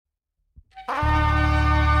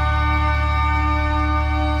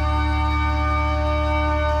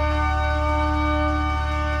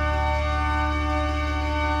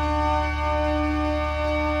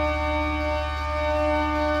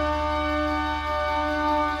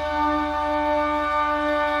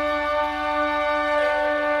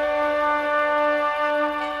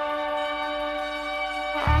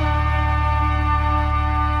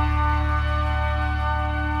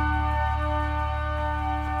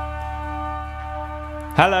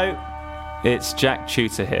Hello, it's Jack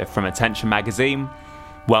Tutor here from Attention Magazine.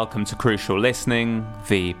 Welcome to Crucial Listening,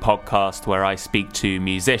 the podcast where I speak to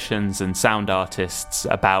musicians and sound artists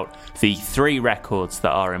about the 3 records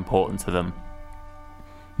that are important to them.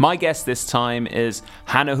 My guest this time is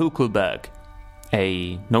Hanne Hukkelberg,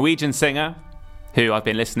 a Norwegian singer who I've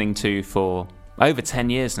been listening to for over 10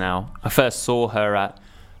 years now. I first saw her at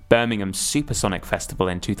Birmingham Supersonic Festival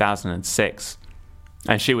in 2006,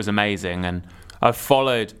 and she was amazing, and I've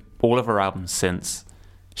followed all of her albums since.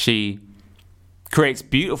 She creates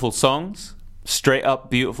beautiful songs, straight up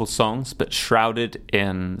beautiful songs, but shrouded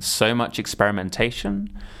in so much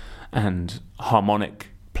experimentation and harmonic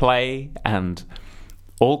play and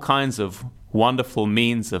all kinds of wonderful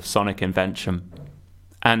means of sonic invention.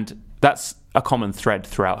 And that's a common thread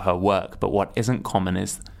throughout her work, but what isn't common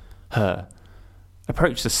is her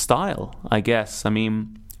approach to style, I guess. I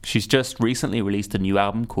mean, she's just recently released a new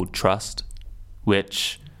album called Trust,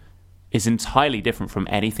 which is entirely different from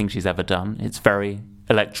anything she's ever done. It's very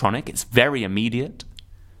electronic, it's very immediate.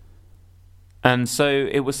 And so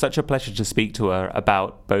it was such a pleasure to speak to her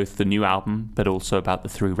about both the new album, but also about the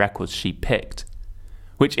 3 records she picked,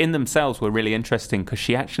 which in themselves were really interesting because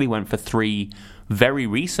she actually went for 3 very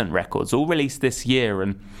recent records, all released this year.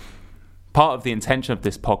 And part of the intention of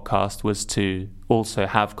this podcast was to also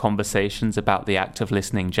have conversations about the act of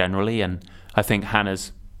listening generally, and I think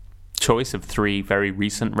Hanne's choice of 3 very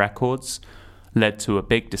recent records led to a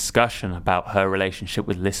big discussion about her relationship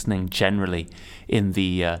with listening generally in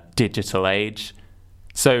the digital age.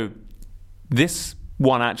 So this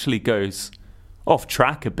one actually goes off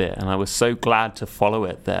track a bit, and I was so glad to follow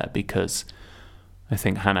it there because I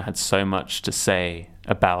think Hanne had so much to say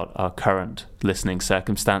about our current listening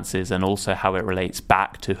circumstances and also how it relates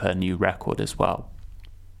back to her new record as well.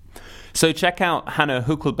 So check out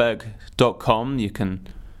hannehukkelberg.com. You can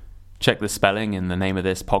check the spelling in the name of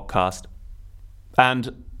this podcast.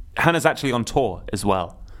 And Hanne's actually on tour as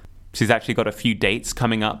well. She's actually got a few dates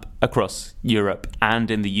coming up across Europe and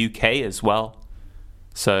in the UK as well.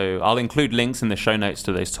 So I'll include links in the show notes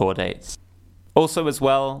to those tour dates. Also as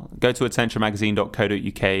well, go to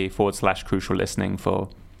attentionmagazine.co.uk/crucial listening for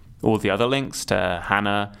all the other links to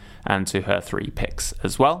Hanne and to her 3 picks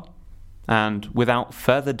as well. And without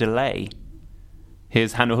further delay,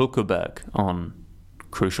 here's Hanne Hukkelberg on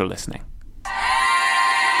Crucial Listening.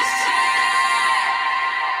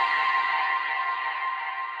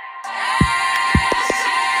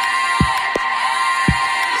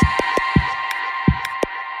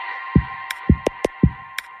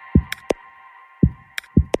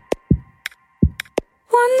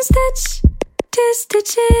 One stitch, 2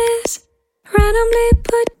 stitches, randomly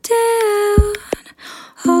put down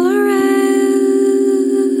all around.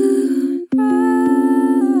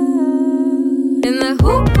 In the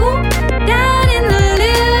hoop, hoop, down in the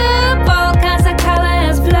loop, all kinds of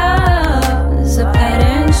colors, blows, a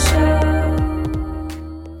pattern show.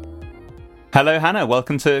 Hello, Hanne.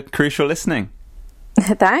 Welcome to Crucial Listening.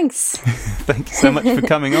 Thanks. Thank you so much for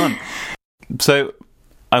coming on. So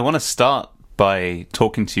I want to start by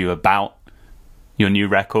talking to you about your new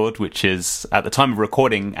record, which is, at the time of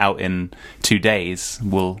recording, out in 2 days,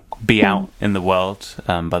 will be out in the world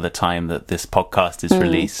by the time that this podcast is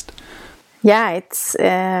released. Yeah, it's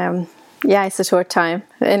a short time,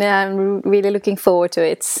 and I'm really looking forward to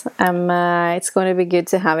it. It's going to be good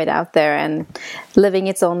to have it out there and living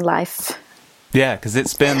its own life. Yeah, because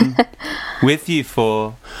it's been with you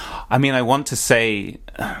for, I mean, I want to say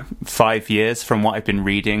 5 years from what I've been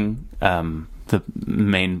reading. The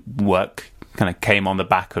main work kind of came on the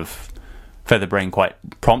back of Featherbrain quite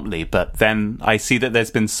promptly, but then I see that there's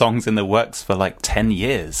been songs in the works for like 10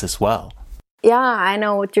 years as well. Yeah, I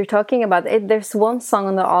know what you're talking about. There's one song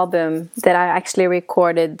on the album that I actually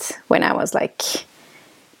recorded when I was like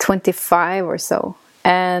 25 or so.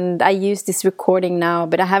 And I use this recording now,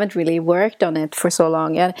 but I haven't really worked on it for so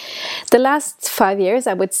long. And the last 5 years,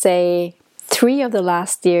 I would say 3 of the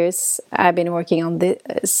last years, I've been working on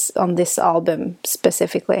this album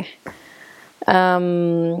specifically.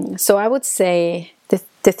 So I would say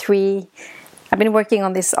the 3, I've been working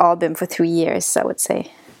on this album for 3 years, I would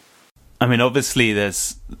say. I mean, obviously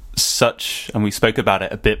there's such, and we spoke about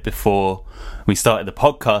it a bit before we started the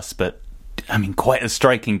podcast, but I mean, quite a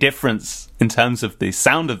striking difference in terms of the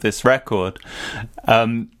sound of this record.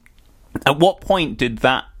 At what point did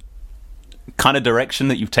that kind of direction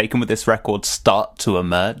that you've taken with this record start to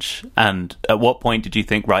emerge? And at what point did you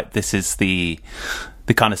think, right, this is the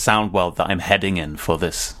kind of sound world that I'm heading in for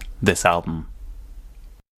this album?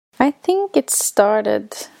 I think it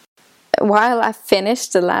started while I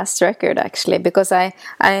finished the last record, actually, because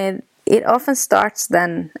it often starts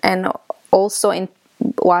then, and also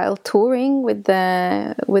while touring with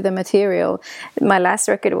the material. My last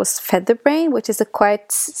record was Featherbrain, which is a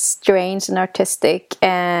quite strange and artistic,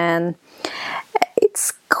 and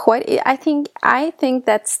it's quite. I think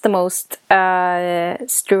that's the most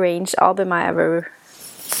strange album I ever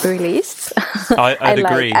released. I'd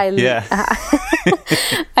agree. Yeah.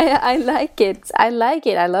 I like it.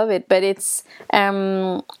 I love it. But it's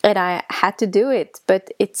and I had to do it.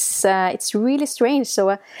 But it's really strange.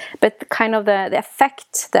 So, but kind of the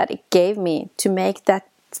effect that it gave me to make that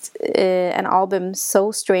an album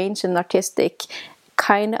so strange and artistic,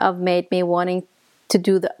 kind of made me wanting to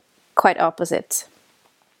do the quite opposite.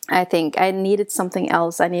 I think I needed something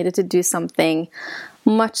else. I needed to do something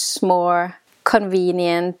much more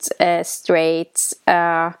convenient, straight,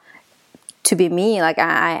 to be me. Like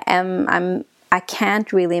I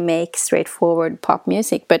can't really make straightforward pop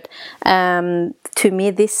music, but to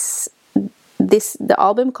me the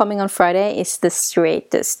album coming on Friday is the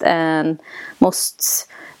straightest and most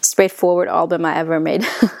straightforward album I ever made.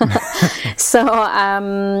 so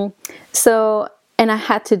and I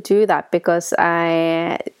had to do that because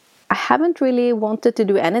I haven't really wanted to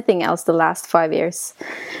do anything else the last 5 years.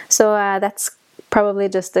 So that's probably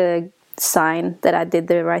just a sign that I did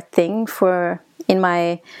the right thing in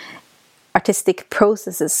my artistic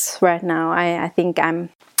processes right now. I think I'm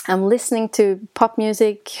listening to pop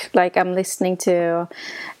music, like I'm listening to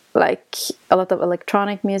like a lot of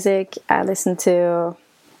electronic music. I listen to,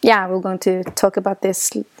 we're going to talk about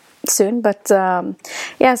this soon, but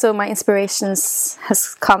so my inspirations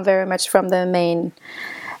has come very much from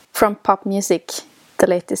pop music the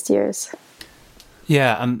latest years.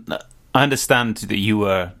 Yeah, and I understand that you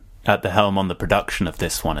were at the helm on the production of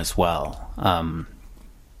this one as well.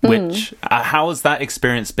 Which how has that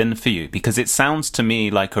experience been for you? Because it sounds to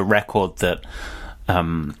me like a record that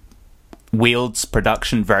wields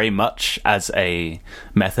production very much as a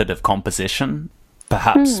method of composition,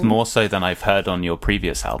 perhaps more so than I've heard on your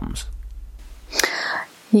previous albums.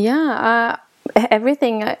 Yeah,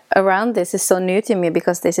 everything around this is so new to me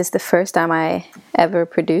because this is the first time I ever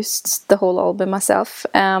produced the whole album myself.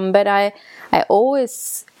 But I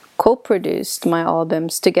always co-produced my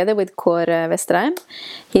albums together with Kåre Vesterheim.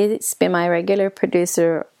 He's been my regular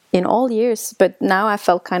producer in all years, but now I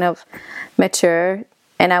felt kind of mature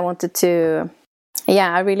and I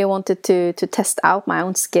really wanted to test out my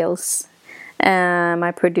own skills,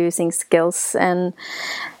 my producing skills, and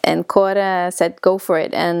Kåre said go for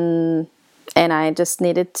it, and I just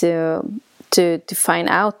needed to find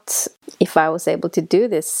out if I was able to do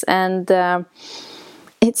this, and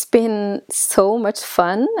it's been so much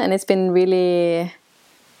fun, and it's been really,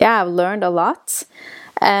 I've learned a lot,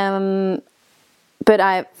 but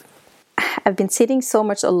I've been sitting so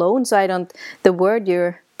much alone, so the word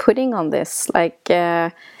you're putting on this, like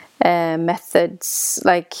methods,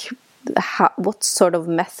 like what sort of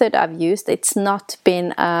method I've used, it's not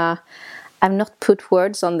been I've not put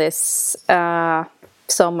words on this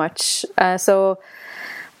so much. So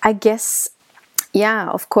I guess,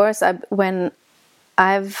 of course, when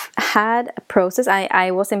I've had a process,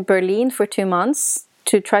 I was in Berlin for 2 months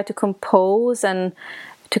to try to compose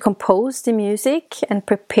the music and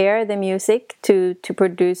prepare the music to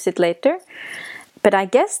produce it later. But I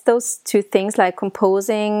guess those two things, like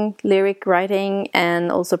composing, lyric writing,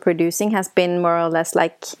 and also producing, has been more or less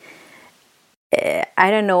like, I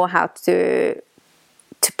don't know how to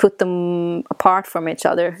put them apart from each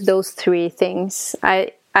other. Those three things,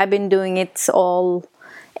 I've been doing it all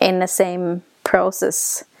in the same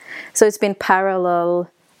process. So it's been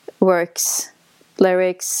parallel works,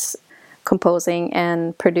 lyrics, composing,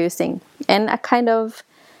 and producing. And I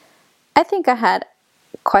think I had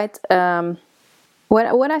quite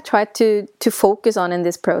what I tried to focus on in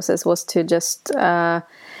this process was to just to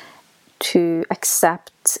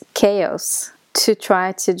accept chaos, to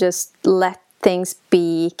try to just let things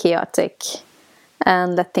be chaotic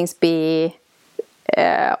and let things be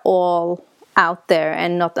all out there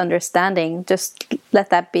and not understanding. Just let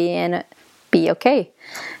that be and be okay.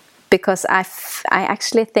 Because I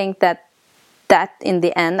actually think that in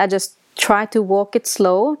the end I just try to walk it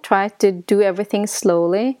slow, try to do everything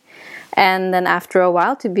slowly, and then after a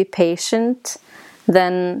while to be patient,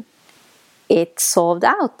 then it solved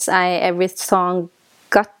out. Every song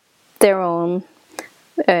got their own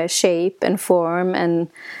shape and form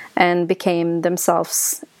and became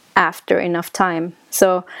themselves after enough time.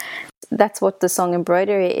 So that's what the song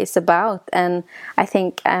Embroidery is about, and I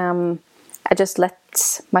think I just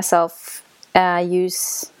let myself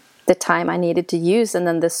use the time I needed to use, and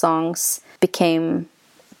then the songs became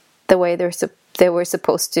the way they were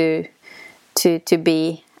supposed to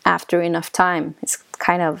be after enough time. It's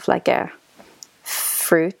kind of like a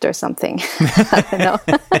fruit or something. I don't know.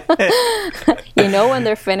 You know when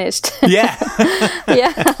they're finished. Yeah.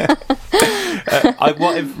 Yeah.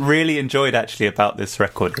 What I've really enjoyed actually about this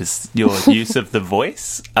record is your use of the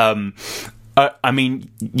voice. I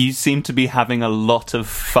mean, you seem to be having a lot of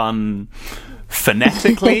fun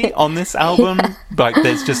phonetically on this album. Yeah. Like,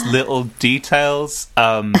 there's just little details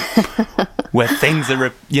where things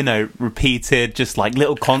are, repeated, just like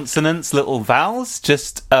little consonants, little vowels,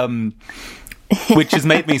 just which has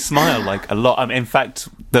made me smile like a lot. In fact,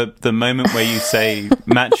 the moment where you say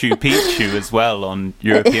Machu Picchu as well on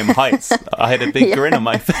European Heights, I had a big grin on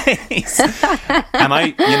my face. And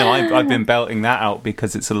I've been belting that out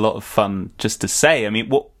because it's a lot of fun just to say. I mean,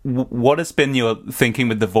 what has been your thinking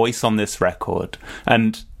with the voice on this record?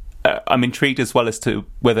 And I'm intrigued as well as to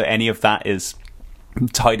whether any of that is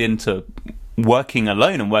tied into working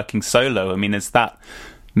alone and working solo. I mean, has that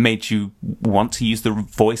made you want to use the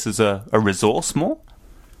voice as a resource more?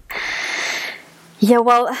 Yeah,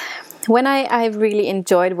 well, when I really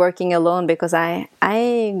enjoyed working alone because I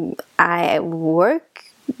work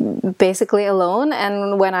basically alone,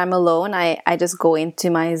 and when I'm alone I just go into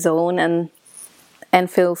my zone and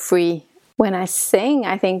feel free. When I sing,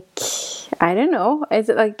 I think, I don't know, it's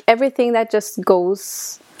like everything that just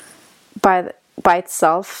goes by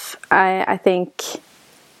itself. I think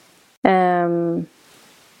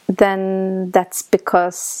then that's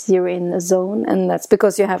because you're in a zone, and that's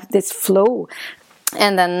because you have this flow.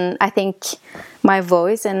 And then I think my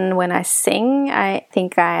voice, and when I sing, I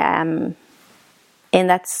think I am in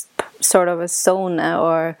that sort of a zone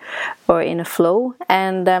or in a flow.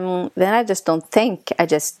 And then I just don't think. I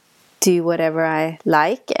just do whatever I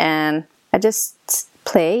like, and I just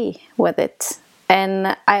play with it.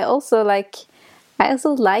 And I also like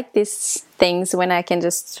these things when I can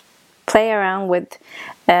just play around with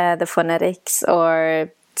the phonetics or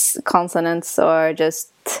consonants, or just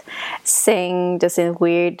sing just in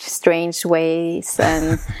weird, strange ways.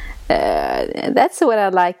 And that's what I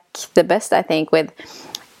like the best, I think, with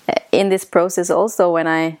in this process. Also, when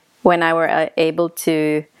I were able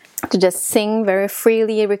to just sing very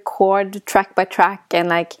freely, record track by track, and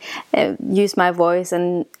like use my voice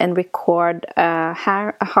and record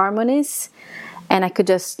harmonies. And I could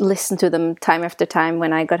just listen to them time after time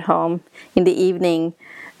when I got home in the evening,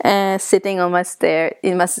 sitting on my stair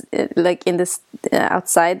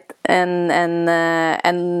outside,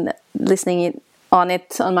 and listening on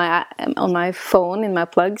my phone in my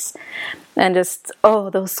plugs, and just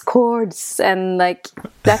those chords, and like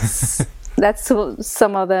that's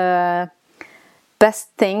some of the best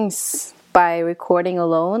things by recording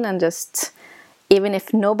alone. And just, even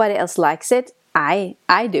if nobody else likes it, I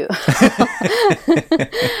do.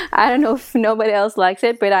 I don't know if nobody else likes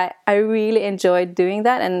it, but I really enjoyed doing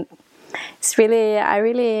that, and I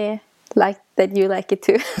really like that you like it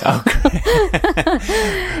too. Okay.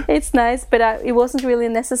 It's nice, but it wasn't really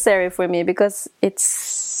necessary for me because it's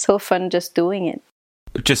so fun just doing it.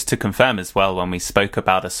 Just to confirm as well, when we spoke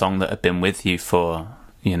about a song that had been with you for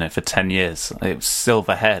 10 years, it was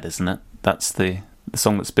Silverhead, isn't it? That's the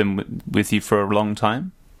song that's been with you for a long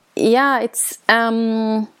time? Yeah, it's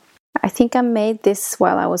I think I made this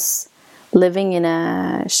while I was living in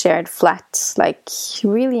a shared flat, like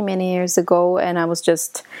really many years ago, and I was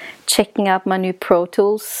just checking out my new Pro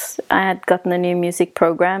Tools. I had gotten a new music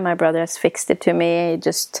program. My brother has fixed it to me.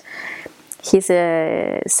 He's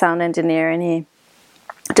a sound engineer, and he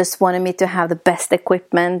just wanted me to have the best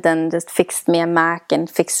equipment, and just fixed me a Mac and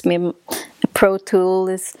fixed me a Pro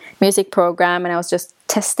Tools music program, and I was just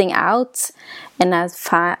testing out, and I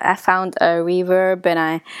found a reverb, and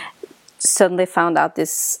I suddenly found out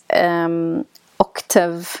this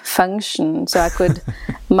octave function, so I could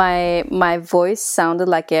my voice sounded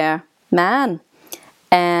like a man.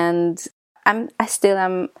 And I still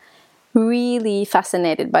am really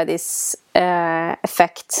fascinated by this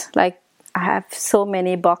effect. Like, I have so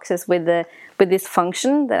many boxes with this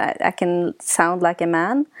function that I can sound like a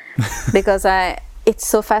man because it's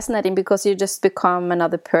so fascinating, because you just become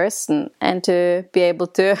another person, and to be able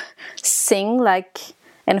to sing like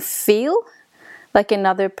and feel like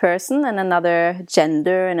another person and another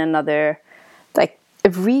gender and another, like,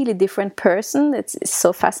 a really different person. It's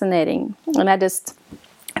so fascinating. And I just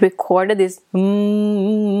recorded this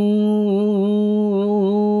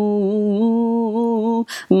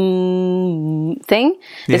thing,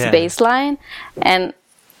 this bass line, and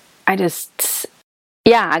I just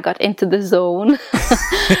I got into the zone.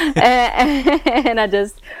 And I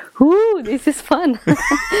just, this is fun.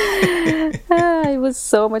 It was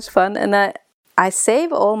so much fun. And I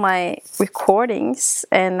save all my recordings,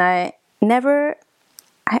 and I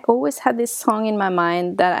always had this song in my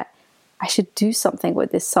mind that I should do something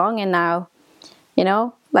with this song. And now, you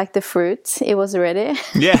know, like the fruit, it was ready.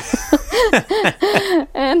 Yeah.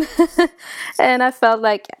 and I felt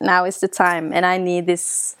like now is the time, and I need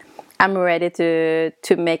this. I'm ready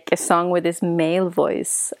to make a song with this male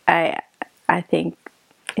voice. I think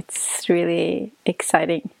it's really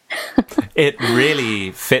exciting. It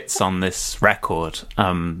really fits on this record.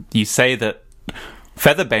 You say that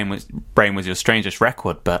Featherbrain was your strangest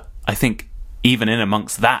record, but I think even in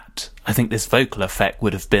amongst that, I think this vocal effect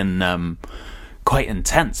would have been quite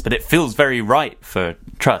intense, but it feels very right for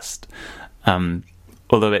Trust.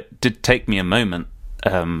 Although it did take me a moment.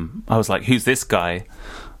 I was like, who's this guy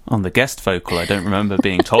on the guest vocal? I don't remember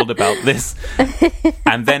being told about this.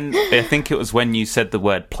 And then I think it was when you said the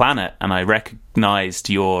word planet, and I recognized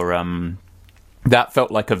your that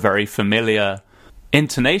felt like a very familiar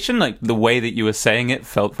intonation, like the way that you were saying it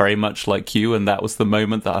felt very much like you, and that was the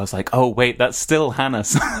moment that I was like, oh wait, that's still Hannah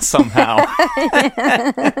somehow.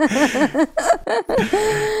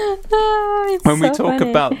 When we talk funny.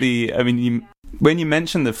 about when you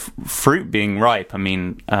mentioned the fruit being ripe, I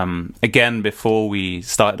mean, again, before we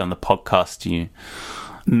started on the podcast, you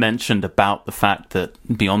mentioned about the fact that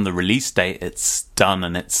beyond the release date, it's done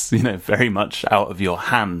and it's, you know, very much out of your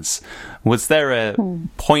hands. Was there a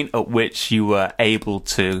point at which you were able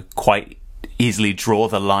to quite easily draw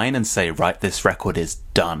the line and say, right, this record is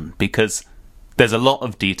done? Because there's a lot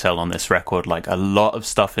of detail on this record, like a lot of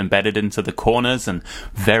stuff embedded into the corners and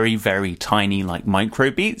very, very tiny, like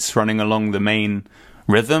micro beats running along the main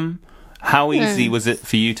rhythm. How easy was it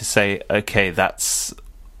for you to say, okay,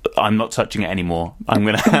 I'm not touching it anymore, I'm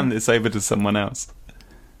going to hand this over to someone else?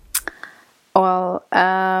 Well,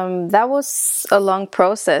 that was a long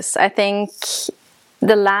process. I think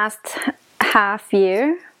the last half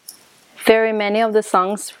year, very many of the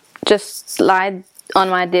songs just lied on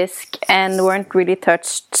my disc and weren't really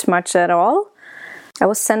touched much at all. I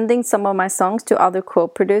was sending some of my songs to other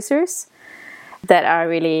co-producers that are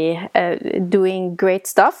really doing great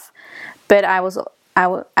stuff, but I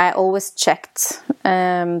always checked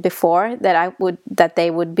before that they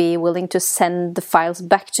would be willing to send the files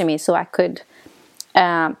back to me so I could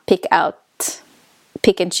pick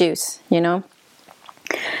and choose, you know,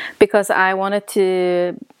 because I wanted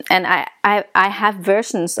to, and I have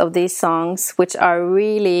versions of these songs which are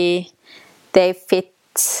really, they fit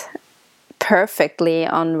perfectly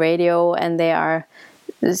on radio and they are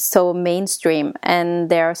so mainstream and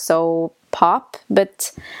they are so pop,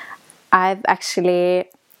 but I've actually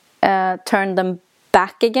turned them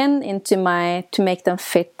back again to make them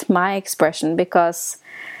fit my expression, because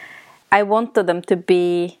I wanted them to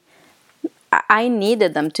be, I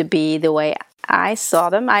needed them to be the way I saw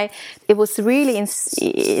them. It was really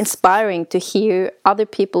inspiring to hear other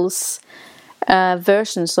people's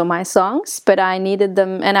versions of my songs, but I needed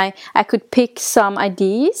them, and I could pick some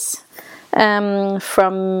ideas from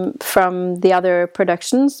the other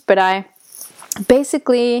productions, but I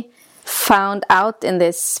basically found out in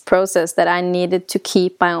this process that I needed to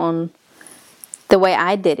keep my own, the way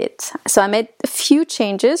I did it. So I made a few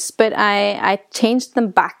changes, but I changed them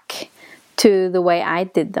back to the way I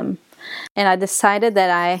did them. And I decided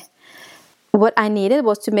that what I needed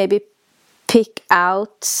was to maybe pick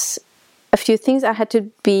out a few things. I had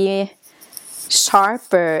to be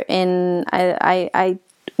sharper in,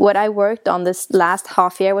 what I worked on this last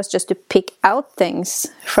half year was just to pick out things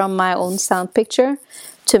from my own sound picture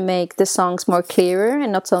to make the songs more clearer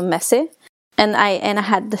and not so messy. And I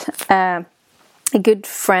had a good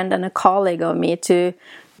friend and a colleague of me to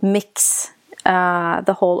mix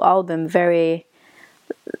the whole album very,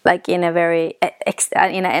 like in a very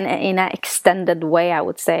in an extended way, I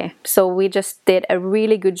would say. So we just did a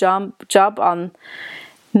really good job on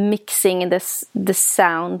mixing the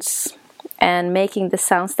sounds and making the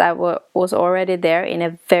sounds that was already there in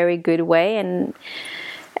a very good way, and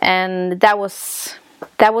that was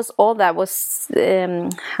all that was,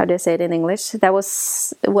 how do I say it in English? That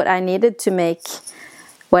was what I needed to make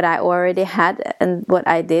what I already had, and what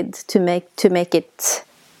I did to make it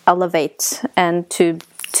elevate and to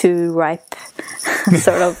ripe,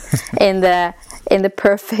 sort of in the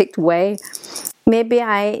perfect way. Maybe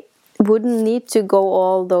I wouldn't need to go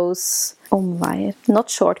all those not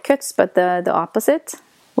shortcuts, but the opposite.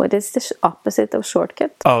 What is the opposite of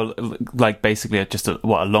shortcut? Oh, like basically just a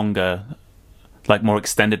longer, like more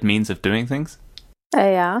extended means of doing things?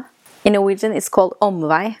 Yeah. In Norwegian, it's called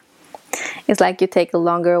omvei. It's like you take a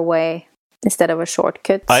longer way instead of a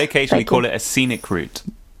shortcut. I occasionally call it a scenic route.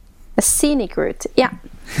 A scenic route, yeah.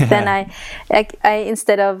 Then I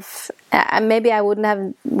instead of maybe I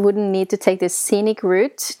wouldn't need to take this scenic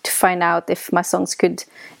route to find out if my songs could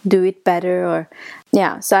do it better, or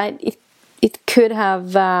yeah. So it could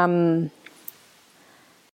have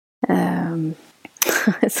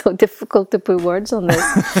it's so difficult to put words on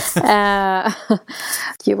this.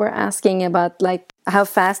 You were asking about like how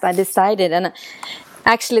fast I decided, and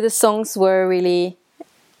actually the songs were really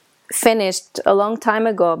finished a long time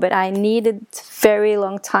ago, but I needed very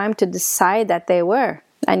long time to decide that they were.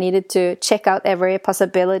 I needed to check out every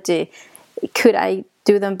possibility. Could I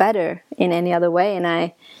do them better in any other way? And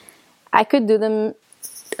I could do them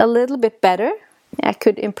a little bit better. I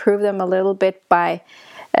could improve them a little bit by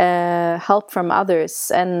help from others,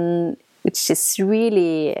 and which is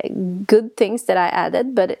really good things that I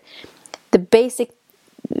added. But the basic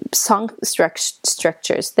song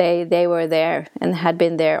structures, they were there and had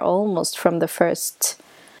been there almost from the first.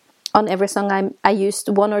 On every song I used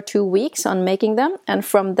 1 or 2 weeks on making them, and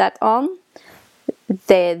from that on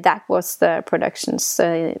that was the productions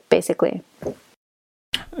basically.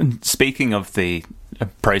 And speaking of the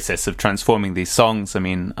process of transforming these songs, I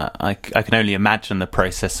mean, I can only imagine the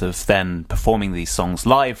process of then performing these songs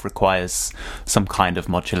live requires some kind of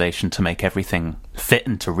modulation to make everything fit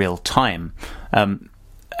into real time.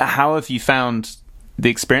 How have you found the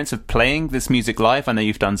experience of playing this music live? I know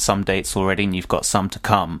you've done some dates already and you've got some to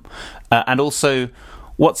come. And also,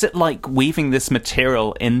 what's it like weaving this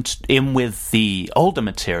material in with the older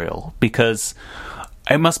material? Because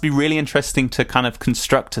it must be really interesting to kind of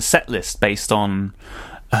construct a set list based on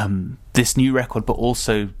this new record, but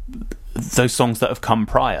also those songs that have come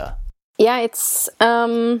prior. Yeah, it's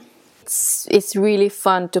really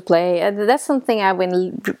fun to play. That's something I've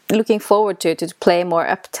been looking forward to play more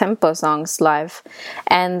up-tempo songs live.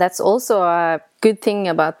 And that's also a good thing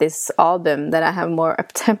about this album, that I have more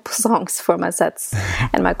up-tempo songs for my sets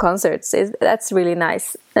and my concerts. That's really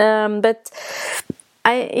nice. But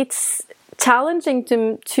it's challenging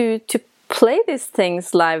to play these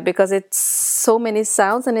things live because it's so many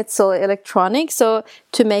sounds and it's so electronic. So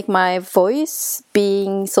to make my voice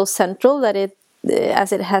being so central that it,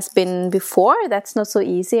 as it has been before, that's not so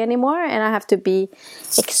easy anymore, and I have to be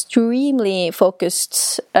extremely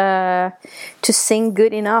focused to sing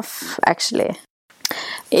good enough. Actually,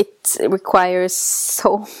 it requires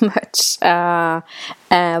so much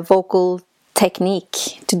vocal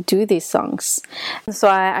technique to do these songs. So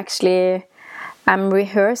I'm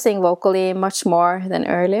rehearsing vocally much more than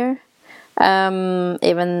earlier.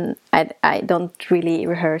 Even I don't really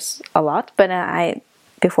rehearse a lot, but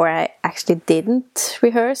before I actually didn't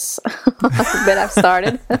rehearse, but I've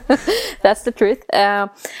started. That's the truth.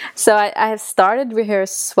 So I have started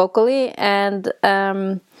rehearse vocally, and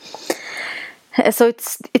so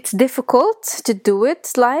it's difficult to do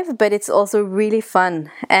it live, but it's also really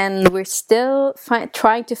fun. And we're still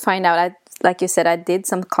trying to find out. Like you said, I did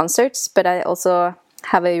some concerts, but I also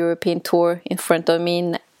have a European tour in front of me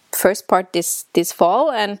in first part this fall,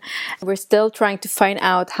 and we're still trying to find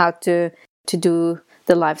out how to do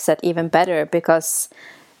the live set even better, because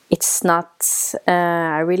it's not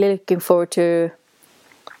I'm really looking forward to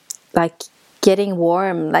like getting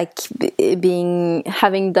warm, like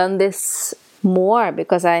having done this more,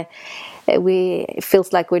 because it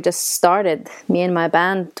feels like we just started. Me and my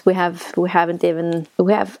band, we have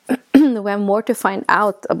more to find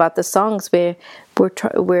out about the songs.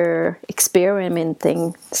 We're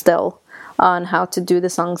experimenting still on how to do the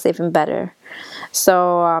songs even better.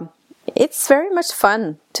 So it's very much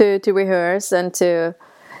fun to rehearse and to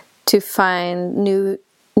find new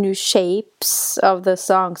shapes of the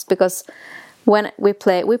songs, because when we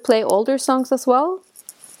play older songs as well,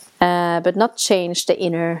 but not change the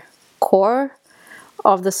inner core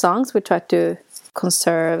of the songs. We try to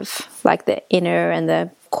conserve like the inner and the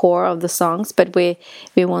core of the songs, but we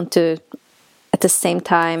want to at the same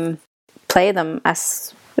time play them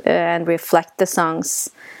as and reflect the songs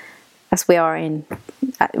as we are in.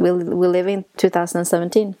 We live in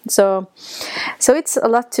 2017, so it's a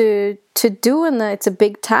lot to do, and it's a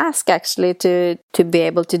big task actually to be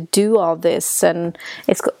able to do all this, and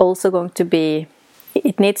it's also going to be.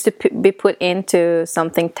 It needs to be put into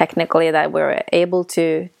something technically that we're able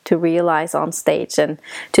to realize on stage and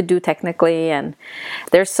to do technically. And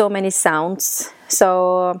there's so many sounds.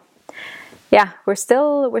 So yeah, we're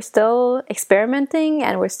still experimenting,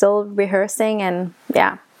 and we're still rehearsing, and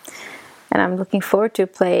yeah. And I'm looking forward to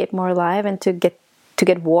play it more live and to get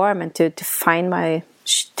warm and to find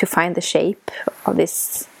the shape of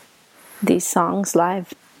these songs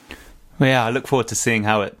live. Well, yeah, I look forward to seeing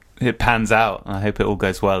how it pans out. I hope it all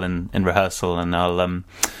goes well in rehearsal, and I'll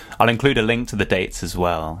include a link to the dates as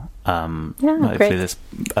well. Hopefully great. This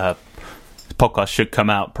podcast should come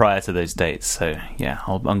out prior to those dates, so yeah,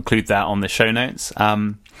 I'll include that on the show notes.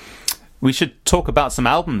 We should talk about some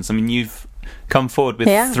albums. I mean, you've come forward with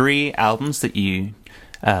Yeah. 3 albums that you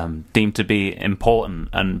deem to be important.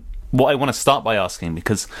 And what I want to start by asking,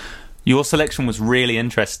 because your selection was really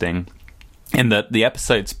interesting, in that the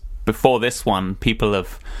episodes before this one, people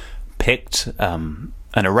have picked an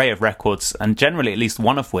array of records, and generally at least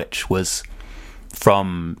one of which was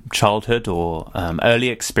from childhood or early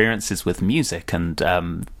experiences with music, and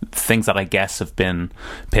things that I guess have been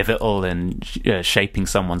pivotal in shaping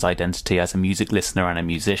someone's identity as a music listener and a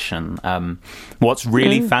musician. What's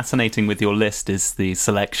really fascinating with your list is the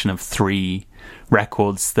selection of 3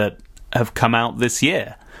 records that have come out this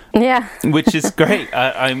year. Yeah. Which is great.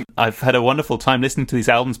 I've had a wonderful time listening to these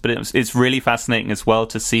albums, but it's really fascinating as well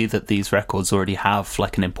to see that these records already have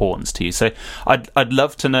like an importance to you. So I'd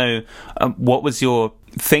love to know what was your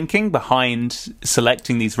thinking behind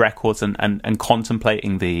selecting these records and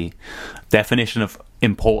contemplating the definition of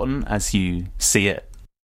important as you see it.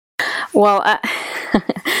 Well,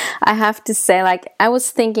 I have to say, like, I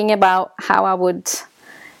was thinking about how I would,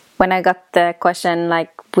 when I got the question, like,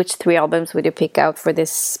 which 3 albums would you pick out for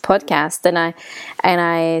this podcast? And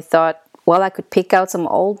I thought, well, I could pick out some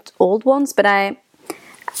old ones, but I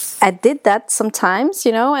did that sometimes,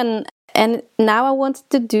 you know, and now I wanted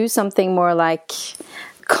to do something more like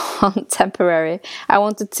contemporary. I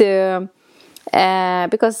wanted to,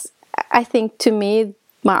 because I think to me,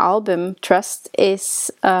 my album Trust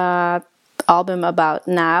is album about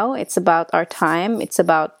now. It's about our time. It's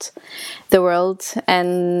about the world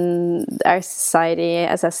and our society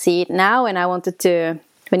as I see it now. And I wanted to,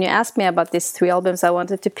 when you asked me about these 3 albums, I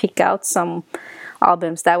wanted to pick out some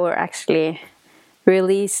albums that were actually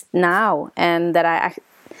released now, and that I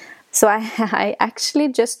actually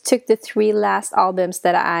just took the 3 last albums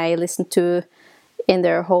that I listened to in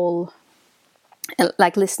their whole,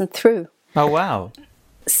 like, listened through. Oh wow!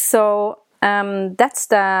 So that's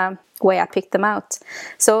the way I picked them out.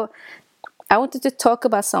 So I wanted to talk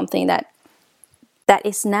about something that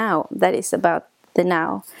is now, that is about the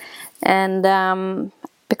now, and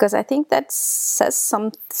because I think that says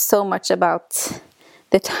so much about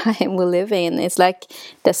the time we live in. It's like,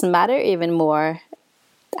 it doesn't matter even more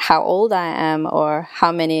how old I am or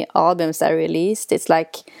how many albums I released. It's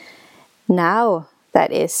like now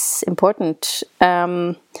that is important.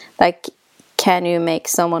 Like, can you make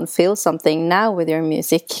someone feel something now with your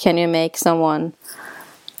music? Can you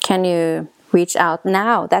reach out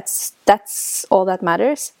now? That's all that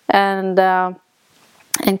matters. And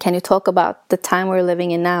can you talk about the time we're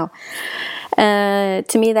living in now?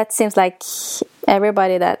 To me, that seems like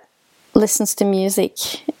everybody that listens to music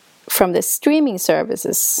from the streaming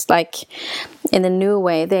services, like in a new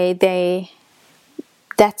way,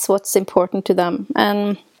 that's what's important to them.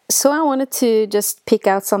 And so I wanted to just pick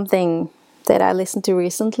out something that I listened to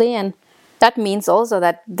recently, and that means also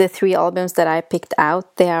that the 3 albums that I picked out,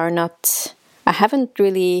 I haven't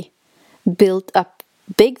really built up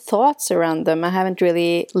big thoughts around them. I haven't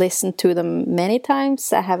really listened to them many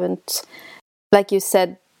times. I haven't, like you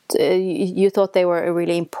said, you thought they were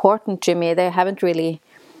really important to me. They haven't really,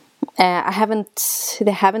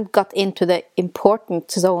 they haven't got into the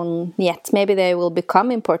important zone yet. Maybe they will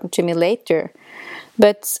become important to me later.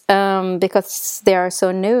 But because they are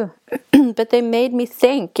so new, but they made me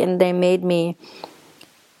think, and they made me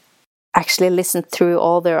actually listen through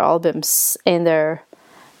all their albums in the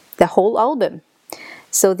whole album.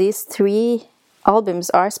 So these 3 albums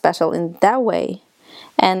are special in that way,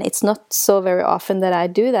 and it's not so very often that I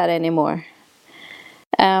do that anymore.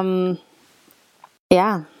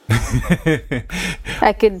 Yeah.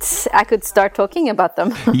 I could start talking about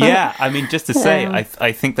them. Yeah, I mean, just to say,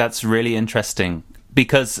 I think that's really interesting.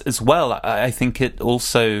 Because as well, I think it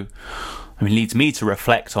also leads me to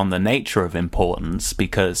reflect on the nature of importance,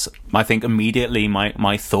 because I think immediately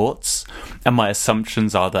my thoughts and my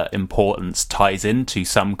assumptions are that importance ties into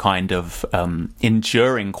some kind of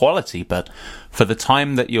enduring quality. But for the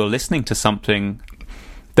time that you're listening to something,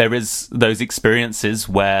 there is those experiences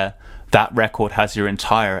where that record has your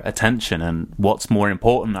entire attention, and what's more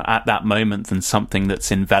important at that moment than something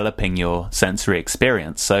that's enveloping your sensory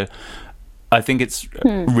experience. So I think it's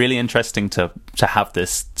really interesting to have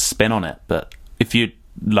this spin on it. But if you'd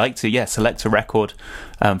like to, select a record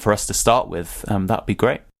for us to start with, that'd be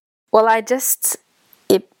great. Well,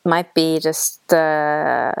 it might be just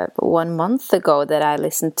 1 month ago that I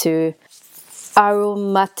listened to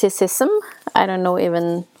Aromaticism. I don't know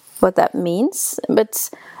even what that means, but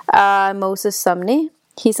Moses Sumney,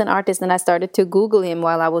 he's an artist, and I started to Google him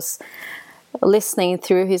while I was listening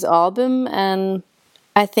through his album, and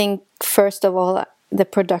I think, first of all, the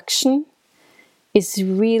production is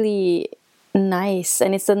really nice,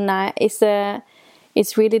 and it's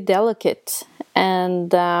really delicate,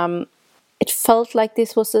 and it felt like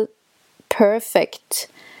this was a perfect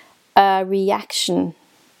reaction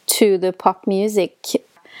to the pop music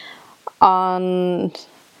on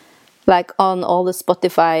all the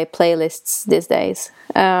Spotify playlists these days.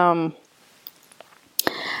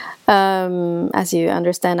 As you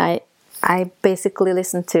understand, I basically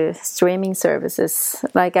listen to streaming services.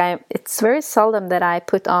 It's very seldom that I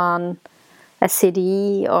put on a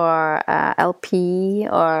CD or a LP,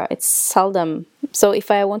 or it's seldom. So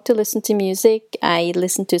if I want to listen to music, I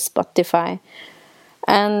listen to Spotify.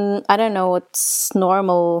 And I don't know what's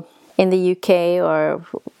normal in the UK or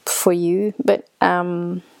for you, but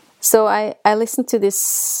so I listened to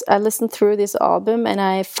this. I listened through this album, and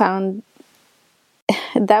I found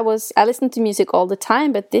I listened to music all the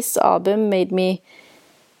time, but this album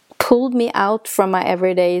pulled me out from my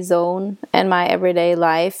everyday zone and my everyday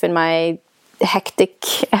life and my hectic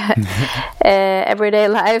everyday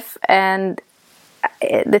life, and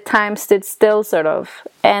the time stood still, sort of,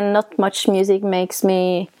 and not much music makes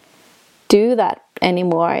me do that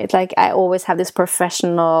anymore. It's like I always have this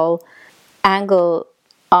professional angle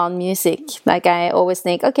on music. Like I always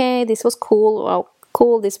think, okay, this was cool, or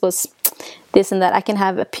cool, this was this and that. I can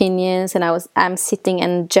have opinions, and I'm sitting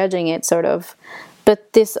and judging it, sort of.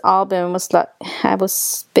 But this album was like, I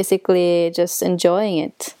was basically just enjoying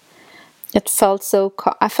it. It felt so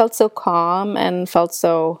I felt so calm, and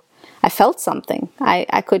I felt something.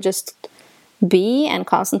 I could just be and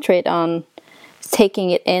concentrate on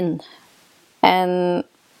taking it in. And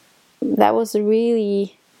that was a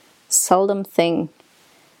really seldom thing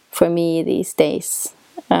for me these days,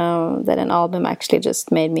 that an album actually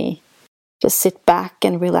just made me just sit back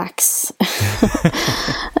and relax.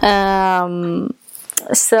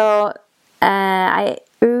 So I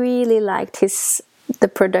really liked the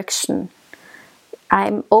production.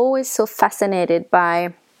 I'm always so fascinated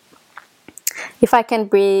by, if I can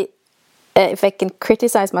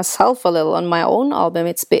criticize myself a little on my own album,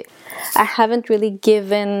 I haven't really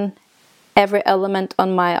given every element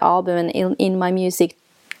on my album and in my music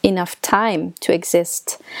enough time to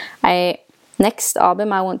exist. Next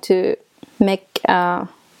album, I want to make a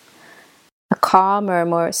calmer,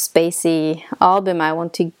 more spacey album. I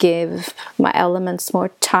want to give my elements more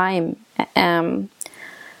time.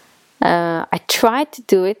 I tried to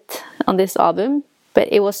do it on this album, but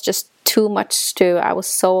it was just too much I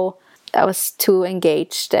was too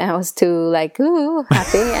engaged. I was too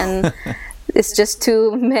happy, and it's just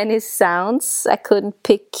too many sounds. I couldn't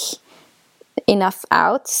pick enough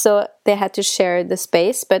out, so they had to share the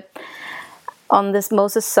space. But on this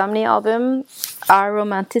Moses Sumney album,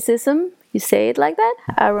 Aromanticism, you say it like that?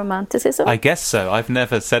 Aromanticism? I guess so. I've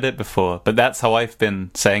never said it before, but that's how I've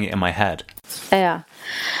been saying it in my head. Yeah.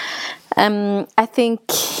 I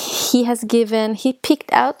think he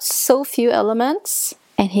picked out so few elements,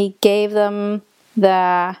 and he gave them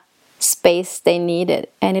the space they needed,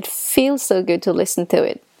 and it feels so good to listen to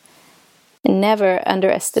it. Never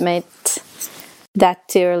underestimate that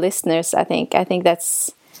to your listeners. I think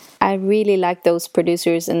I really like those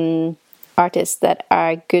producers and artists that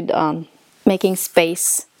are good on making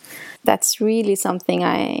space. That's really something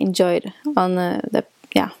I enjoyed on the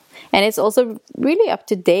and it's also really up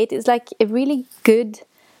to date. It's like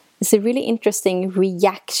it's a really interesting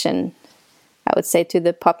reaction, I would say, to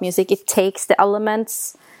the pop music. It takes the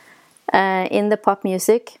elements in the pop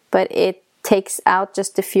music, but it takes out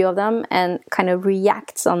just a few of them and kind of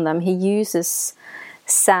reacts on them. He uses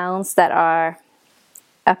sounds that are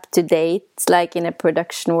up to date, like in a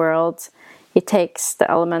production world. He takes the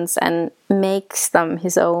elements and makes them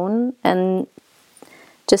his own, and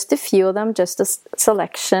just a few of them, just a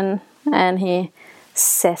selection, and he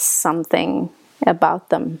says something about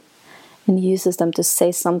them and uses them to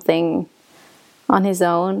say something on his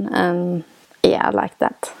own. And yeah, I like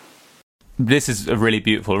that. This is a really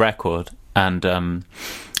beautiful record, and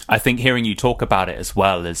I think hearing you talk about it as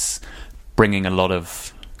well is bringing a lot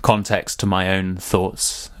of context to my own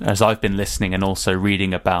thoughts as I've been listening and also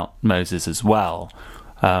reading about Moses as well.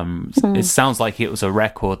 It sounds like it was a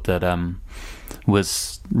record that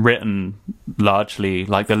was written largely,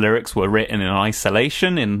 like the lyrics were written in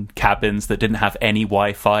isolation in cabins that didn't have any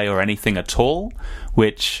Wi-Fi or anything at all,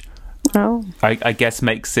 which I guess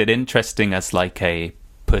makes it interesting as like a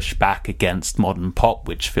push back against modern pop,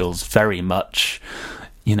 which feels very much,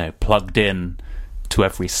 plugged in to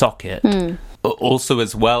every socket. Also,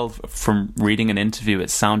 as well, from reading an interview, it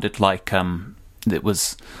sounded like it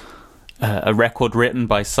was a record written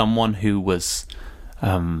by someone who was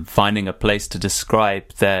finding a place to describe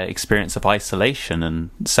their experience of isolation and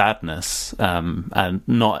sadness, and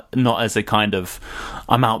not as a kind of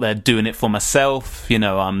I'm out there doing it for myself,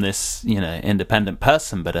 I'm this independent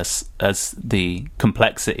person, but as the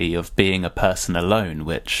complexity of being a person alone,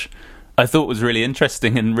 which I thought was really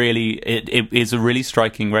interesting, and really it is a really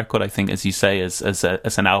striking record, I think, as you say, as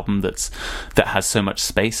an album that has so much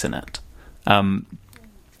space in it.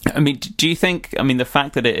 Do you think, the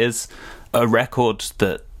fact that it is a record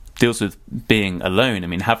that deals with being alone,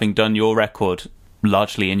 having done your record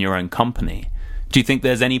largely in your own company, do you think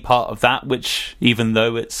there's any part of that which, even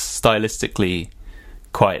though it's stylistically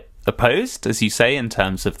quite opposed, as you say, in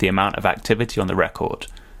terms of the amount of activity on the record,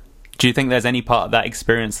 do you think there's any part of that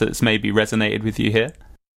experience that's maybe resonated with you here?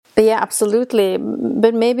 Yeah, absolutely.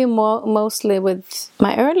 But maybe mostly with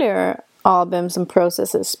my earlier albums and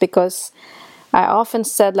processes, because I often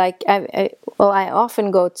said, I often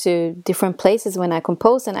go to different places when I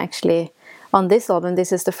compose, and actually on this album,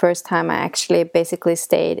 this is the first time I actually basically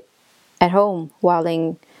stayed at home while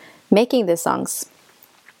making the songs.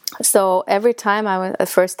 So every time the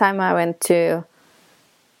first time I went to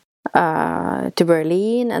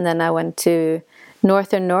Berlin, and then I went to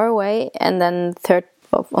northern Norway, and then third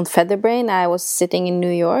on Featherbrain, I was sitting in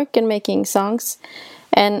New York and making songs.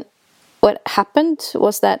 And what happened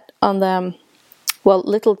was that on the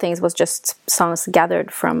Little Things was just songs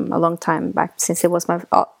gathered from a long time back, since it was my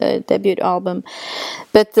debut album.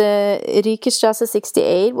 But the Rykerstrasse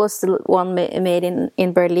 68 was the one made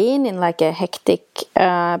in Berlin, in like a hectic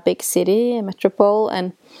big city, a metropole.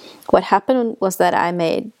 And what happened was that I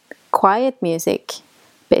made quiet music,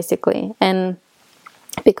 basically. And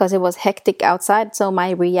because it was hectic outside, so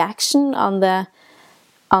my reaction on the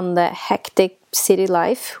hectic city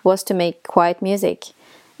life was to make quiet music.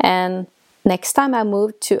 And next time I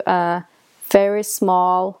moved to a very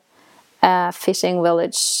small fishing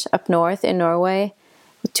village up north in Norway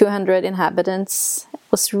with 200 inhabitants. It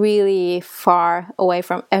was really far away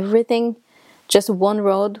from everything. Just one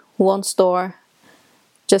road, one store,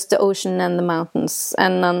 just the ocean and the mountains.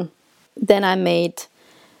 And then I made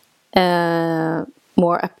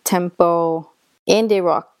more up-tempo indie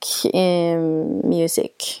rock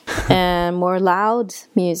music and more loud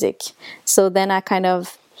music. So then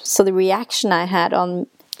so the reaction I had on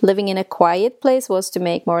living in a quiet place was to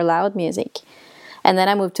make more loud music. And then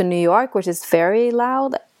I moved to New York, which is very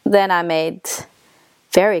loud. Then I made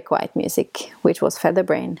very quiet music, which was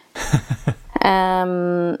Featherbrain.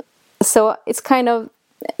 So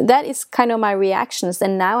that is kind of my reactions.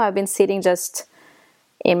 And now I've been sitting just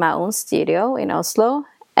in my own studio in Oslo,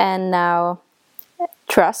 and now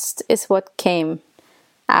Trust is what came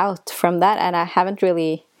out from that. And I haven't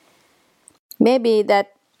really, maybe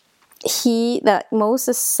that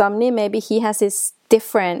Moses Sumney, maybe he has this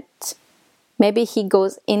different, maybe he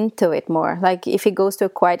goes into it more. Like if he goes to a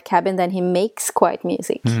quiet cabin, then he makes quiet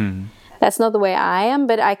music. That's not the way I am,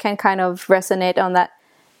 but I can kind of resonate on that.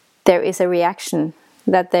 There is a reaction,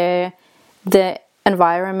 that the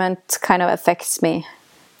environment kind of affects me.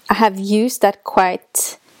 I have used that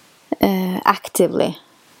quite actively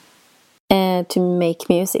to make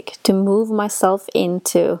music, to move myself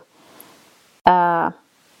into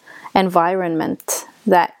environment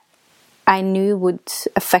that I knew would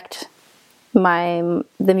affect the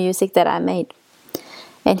music that I made.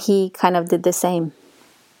 And he kind of did the same.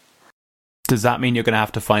 Does that mean you're going to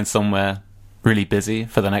have to find somewhere really busy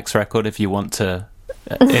for the next record if you want to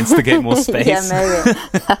instigate more space? Yeah, maybe.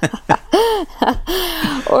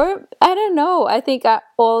 Or I don't know. I think I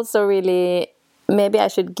also really, maybe I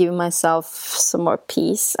should give myself some more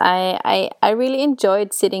peace. I really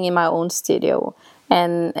enjoyed sitting in my own studio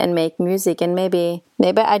and make music, and maybe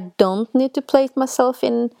I don't need to place myself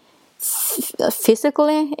in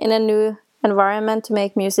physically in a new environment to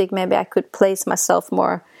make music. Maybe I could place myself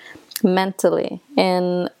more mentally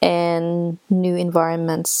in new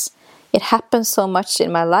environments. It happens so much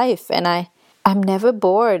in my life, and I'm never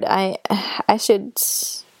bored. I should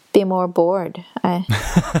be more bored.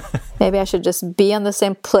 Maybe I should just be on the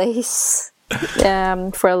same place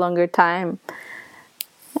for a longer time.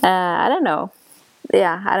 I don't know.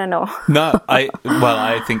 Yeah, I don't know. No, I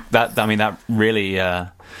think that really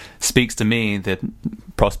speaks to me, the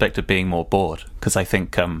prospect of being more bored, because I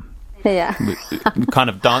think yeah, we kind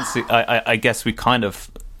of dancing. I guess we kind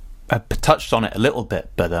of touched on it a little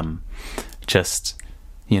bit, but just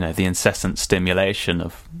the incessant stimulation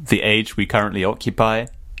of the age we currently occupy.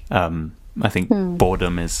 I think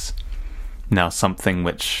boredom is now something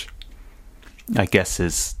which I guess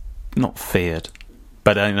is not feared,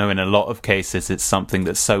 but I know in a lot of cases it's something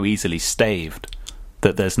that's so easily staved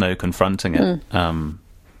that there's no confronting it.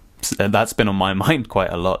 that's been on my mind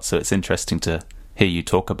quite a lot, so it's interesting to hear you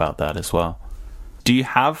talk about that as well. Do you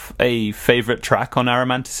have a favourite track on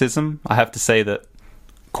Aromanticism? I have to say that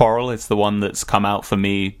Quarrel is the one that's come out for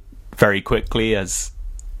me very quickly as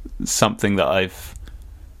something that I've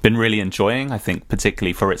been really enjoying. I think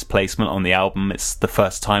particularly for its placement on the album, it's the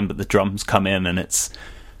first time that the drums come in and it's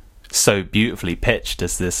so beautifully pitched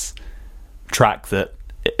as this track that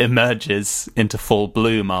emerges into full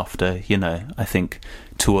bloom after, I think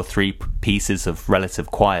 2 or 3 pieces of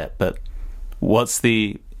relative quiet. But what's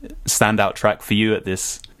the standout track for you at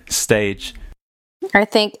this stage? I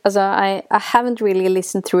think I haven't really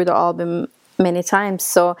listened through the album many times,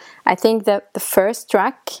 so I think that the first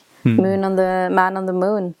track, Man on the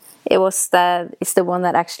Moon, it's the one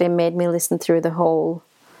that actually made me listen through the whole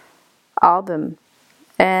album.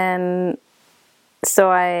 And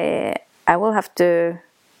so I will have to,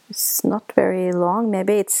 it's not very long,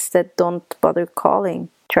 maybe it's the Don't Bother Calling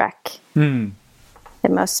track.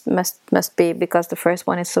 It must be, because the first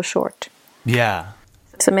one is so short. Yeah.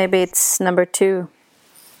 So maybe it's number 2.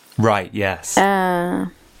 Right, yes.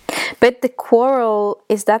 But the Quarrel,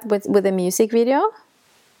 is that with a music video?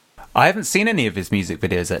 I haven't seen any of his music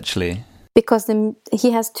videos, actually. Because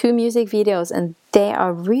he has 2 music videos and they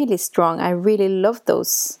are really strong. I really love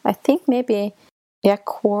those. I think maybe,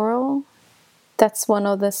 Quarrel, that's one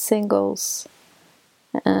of the singles.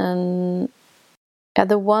 And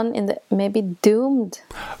the one in maybe Doomed.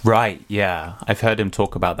 Right, yeah. I've heard him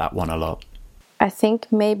talk about that one a lot. I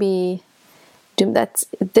think maybe Doomed, that's,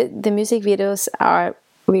 the music videos are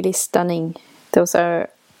really stunning. Those are,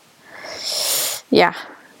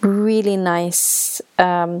 really nice.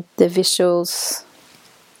 The visuals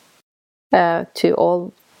to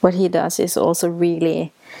all what he does is also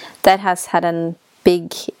really, that has had a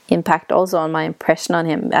big impact also on my impression on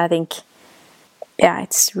him. I think,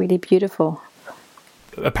 it's really beautiful.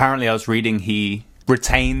 Apparently I was reading he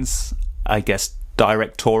retains, I guess,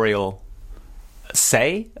 directorial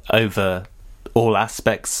say over all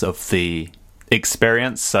aspects of the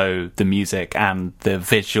experience, so the music and the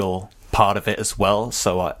visual part of it as well.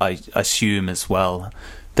 So I assume as well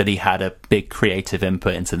that he had a big creative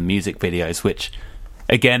input into the music videos, which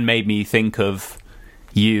again made me think of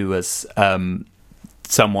you as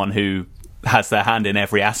someone who has their hand in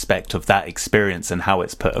every aspect of that experience and how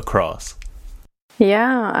it's put across.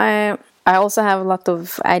 I also have a lot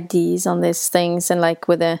of ideas on these things, and like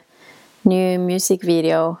with a new music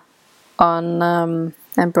video on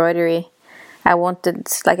embroidery, I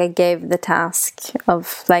gave the task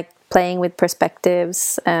of like playing with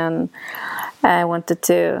perspectives, and I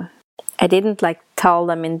didn't like tell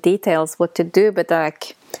them in details what to do, but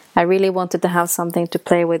like I really wanted to have something to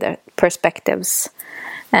play with perspectives,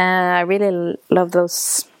 and I really love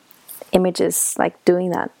those images, like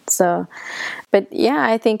doing that. So, but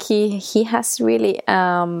I think he has really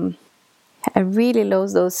I really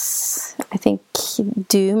love those. I think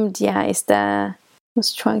Doomed is I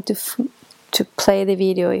was trying to play the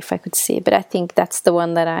video if I could see, but I think that's the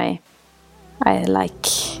one that I like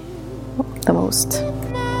the most.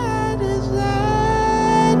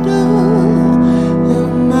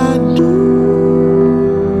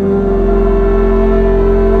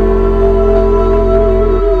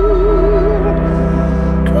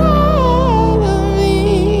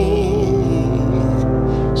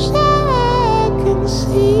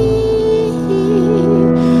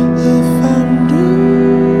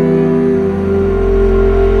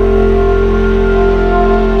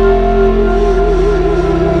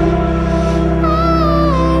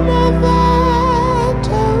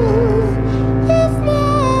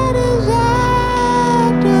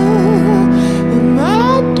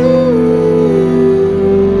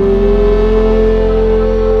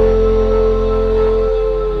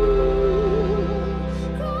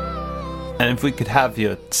 If we could have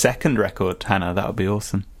your second record, Hannah, that would be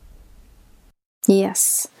awesome.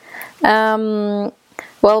 Yes. Well,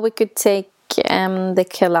 we could take the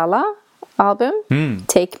Kelala album,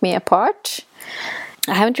 Take Me Apart.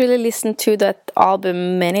 I haven't really listened to that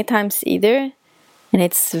album many times either, and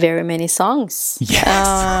it's very many songs.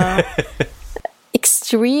 Yes.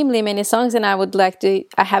 Extremely many songs, and I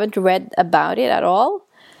haven't read about it at all,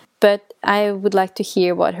 but I would like to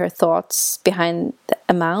hear what her thoughts behind the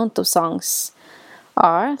amount of songs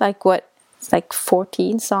are. Like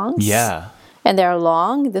 14 songs? Yeah. And they're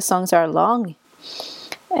long. The songs are long.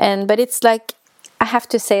 But it's like, I have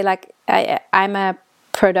to say, like, I'm a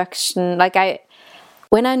production, like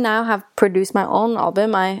when I now have produced my own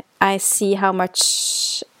album, I see how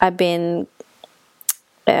much I've been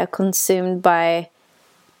consumed by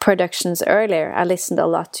productions earlier. I listened a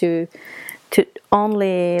lot to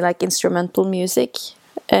only like instrumental music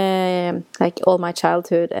like all my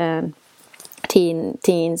childhood and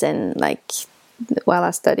teens, and like while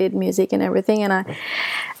I studied music and everything. And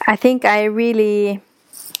I think I really,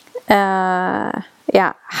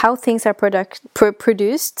 how things are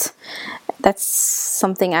produced. That's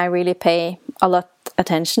something I really pay a lot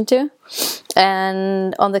attention to.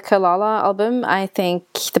 And on the Kalala album, I think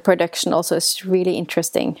the production also is really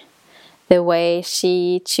interesting. The way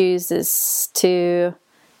she chooses to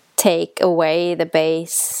take away the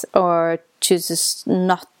bass or chooses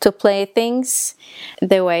not to play things,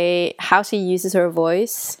 the way how she uses her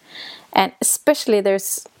voice, and especially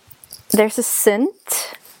there's a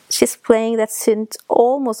synth. She's playing that synth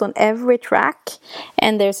almost on every track,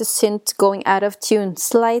 and there's a synth going out of tune,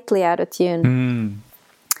 slightly out of tune.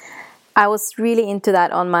 I was really into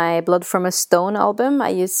that on my Blood from a Stone album. I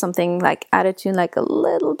used something like out of tune, like a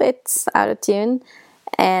little bit out of tune,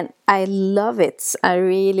 and I love it. I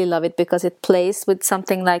really love it because it plays with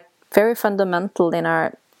something like very fundamental in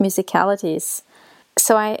our musicalities.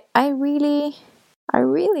 So I really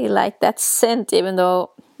like that synth, even though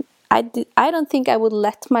I don't think I would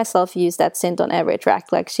let myself use that synth on every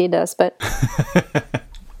track like she does, but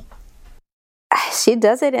she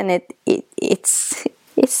does it, and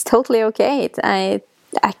it's totally okay. I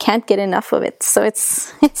can't get enough of it, so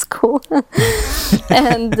it's cool.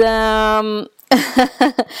 And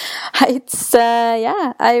it's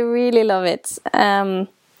I really love it. And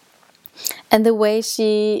the way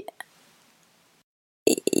she,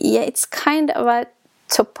 it's kind of a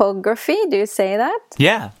topography. Do you say that?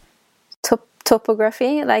 Yeah.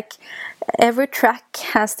 Topography, like every track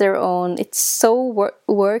has their own. It's so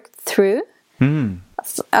worked through. I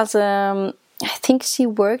think she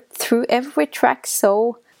worked through every track,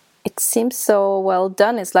 so it seems so well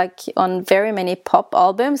done. It's like on very many pop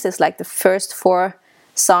albums, it's like the first 4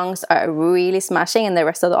 songs are really smashing, and the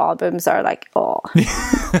rest of the albums are like,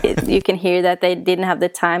 you can hear that they didn't have the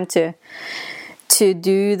time to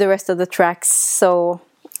do the rest of the tracks, so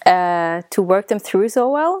to work them through so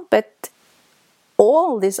well. But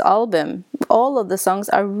all this album, all of the songs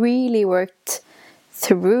are really worked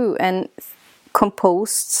through and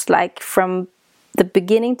composed like from the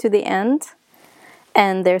beginning to the end,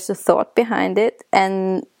 and there's a thought behind it,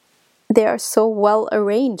 and they are so well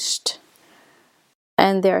arranged,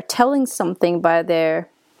 and they are telling something by their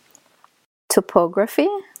topography.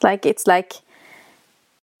 Like it's like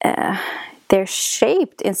they're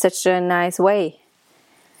shaped in such a nice way,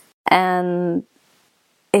 and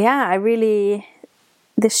I really,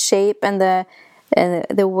 the shape and the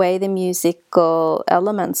way the musical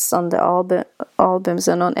elements on the albums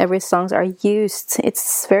and on every songs are used,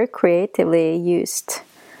 it's very creatively used.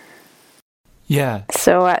 Yeah.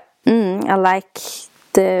 So I like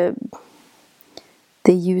the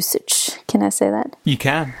usage. Can I say that? You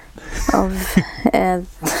can.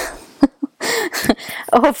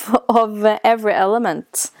 Of every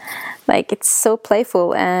element. Like it's so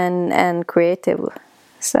playful and creative.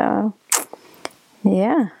 So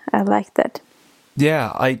yeah, I like that. Yeah,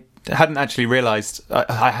 I hadn't actually realised.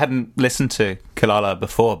 I hadn't listened to Kalala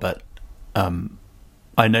before, but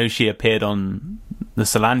I know she appeared on the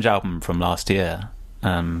Solange album from last year.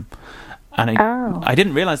 And I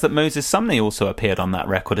didn't realise that Moses Sumney also appeared on that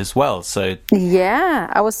record as well. So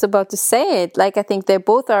yeah, I was about to say it. Like I think they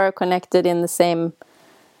both are connected in the same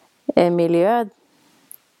milieu.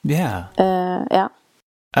 Yeah. Yeah.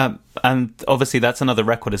 And obviously that's another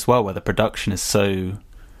record as well where the production is so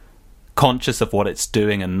conscious of what it's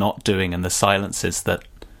doing and not doing, and the silences that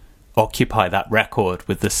occupy that record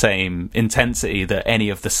with the same intensity that any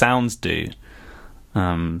of the sounds do.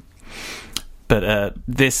 But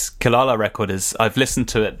this Kalala record is, I've listened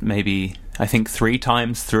to it maybe I think 3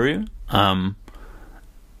 times through, and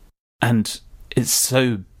it's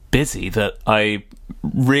so busy that I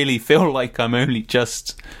really feel like I'm only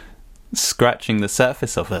just scratching the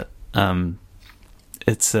surface of it.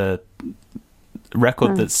 It's a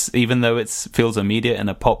record that's, even though it feels immediate in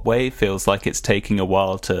a pop way, feels like it's taking a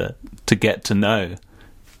while to get to know.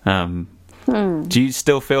 Do you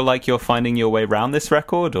still feel like you're finding your way around this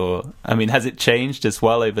record, or I mean, has it changed as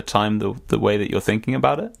well over time, the way that you're thinking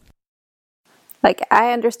about it? Like,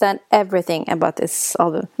 I understand everything about this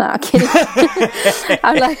album. No, I'm kidding.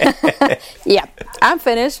 I'm like, yeah, I'm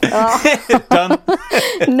finished. Oh. Done.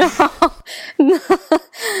 No,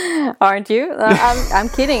 aren't you? I'm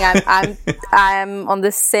kidding. I'm on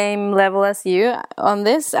the same level as you on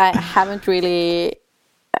this. I haven't really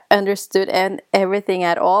understood everything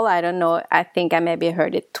at all. I don't know. I think I maybe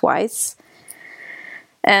heard it twice,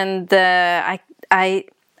 and I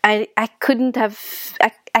couldn't have.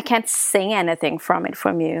 I can't sing anything from it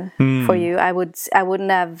for you. I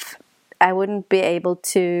wouldn't have I wouldn't be able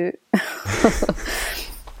to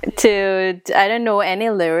I don't know any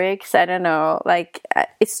lyrics. I don't know, like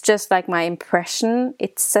it's just like my impression.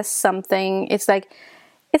 It says something. It's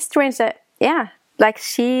strange that like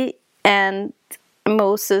she and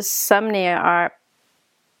Moses Sumney are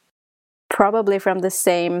probably from the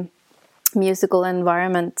same musical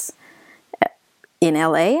environment in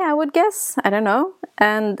LA, I would guess. I don't know,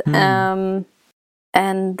 and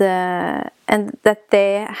that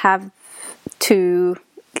they have two.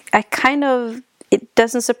 It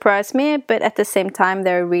doesn't surprise me, but at the same time,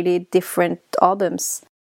 they're really different albums.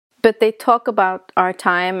 But they talk about our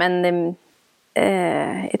time, and then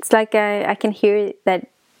it's like I can hear that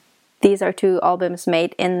these are two albums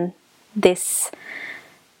made in this,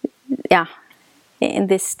 in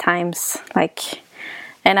these times. Like,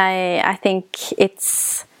 and I think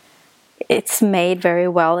it's made very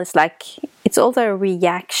well. It's like it's also a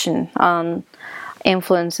reaction on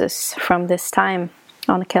influences from this time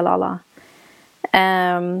on Kelala.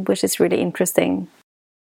 Which is really interesting.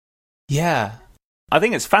 Yeah. I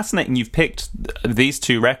think it's fascinating you've picked these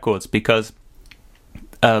two records because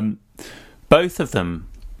both of them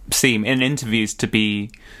seem in interviews to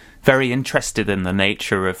be very interested in the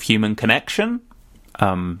nature of human connection.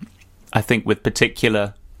 I think with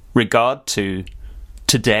particular regard to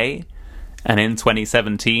today and in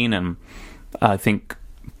 2017, and I think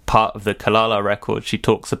part of the Kelala record, she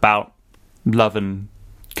talks about love and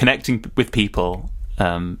connecting with people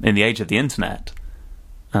in the age of the internet,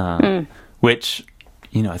 which,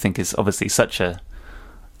 you know, I think is obviously such a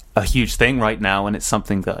huge thing right now, and it's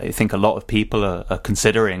something that I think a lot of people are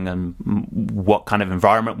considering, and what kind of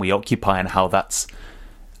environment we occupy and how that's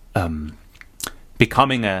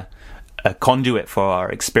becoming a conduit for our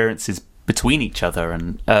experiences between each other.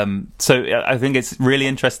 And so I think it's really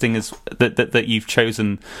interesting that you've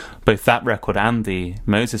chosen both that record and the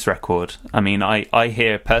Moses record. I mean, I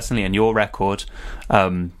hear personally in your record, I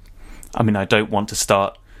mean, I don't want to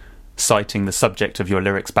start citing the subject of your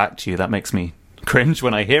lyrics back to you. That makes me cringe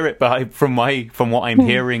when I hear it, but from what I'm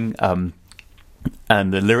hearing and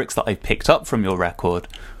the lyrics that I've picked up from your record,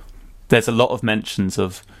 there's a lot of mentions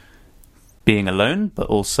of being alone, but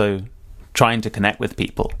also trying to connect with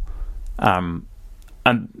people. And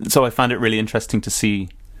so I found it really interesting to see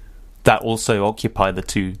that also occupy the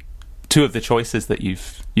two of the choices that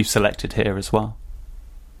you've selected here as well.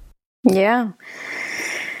 Yeah,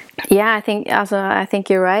 I think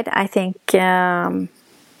you're right. I think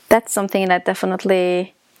that's something that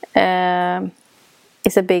definitely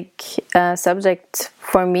is a big subject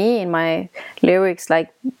for me in my lyrics,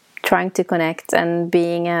 like trying to connect and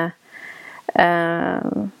being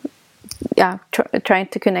trying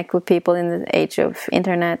to connect with people in the age of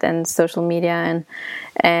internet and social media,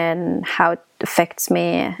 and how it affects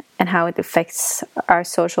me and how it affects our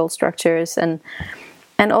social structures, and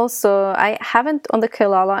also I haven't on the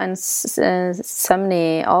Kelala and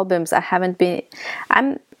Sumney albums.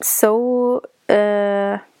 I'm so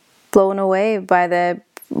blown away by the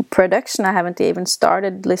production. I haven't even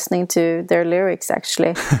started listening to their lyrics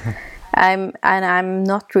actually. I'm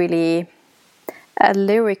not really a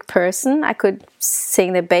lyric person. I could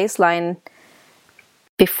sing the bass line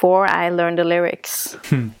before I learned the lyrics.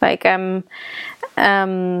 Like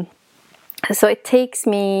so it takes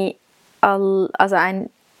me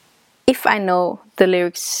if I know the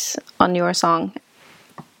lyrics on your song,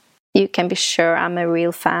 you can be sure I'm a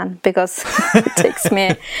real fan, because it takes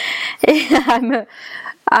me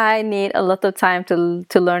I need a lot of time to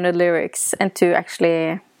learn the lyrics and to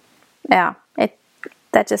actually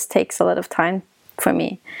that just takes a lot of time for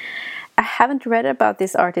me. I haven't read about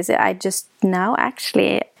this artist. I just now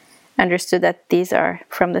actually understood that these are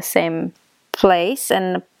from the same place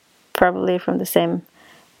and probably from the same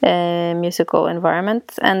musical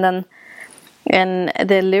environment. And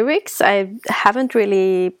the lyrics, I haven't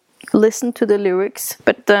really listened to the lyrics,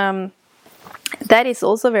 but that is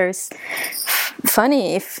also very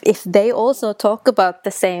funny. If they also talk about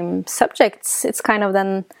the same subjects, it's kind of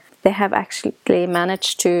then they have actually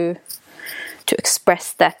managed to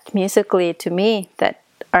express that musically to me that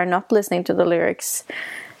are not listening to the lyrics.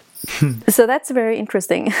 So that's very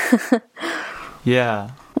interesting.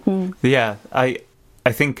 Yeah. I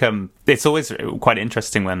think it's always quite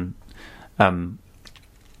interesting when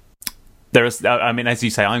there is. I mean, as you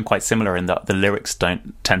say, I'm quite similar in that the lyrics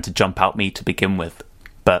don't tend to jump out me to begin with,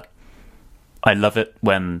 but I love it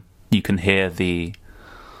when you can hear the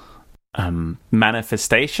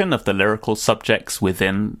manifestation of the lyrical subjects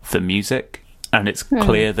within the music. And it's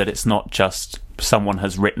clear that it's not just someone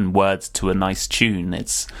has written words to a nice tune.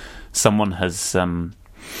 It's someone has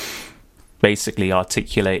basically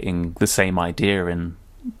articulating the same idea in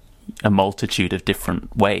a multitude of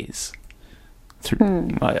different ways.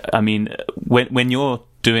 I mean, when you're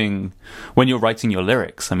writing your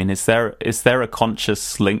lyrics, I mean, is there a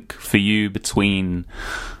conscious link for you between?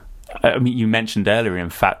 I mean, you mentioned earlier, in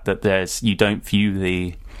fact, that you don't view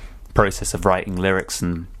the process of writing lyrics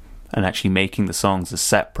and actually making the songs as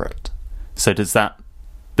separate. So does that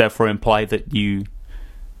therefore imply that you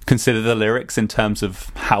consider the lyrics in terms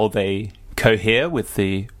of how they cohere with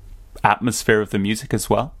the atmosphere of the music as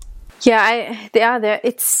well? Yeah,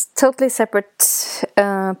 it's totally separate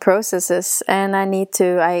processes, and I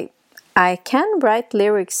can write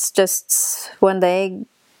lyrics just one day,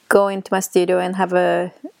 go into my studio and have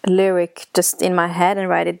a lyric just in my head and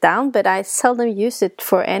write it down, but I seldom use it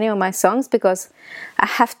for any of my songs because I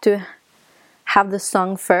have to have the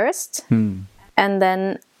song first, and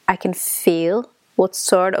then I can feel what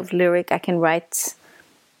sort of lyric I can write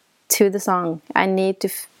to the song. I need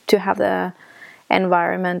to have the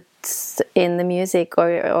environment in the music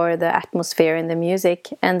or the atmosphere in the music,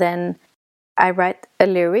 and then I write a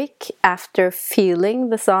lyric after feeling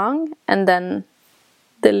the song, and then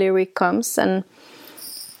the lyric comes, and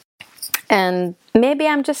maybe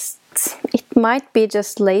it might be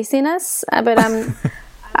just laziness, but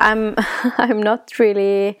I'm not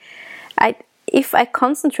really. If I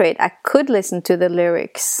concentrate, I could listen to the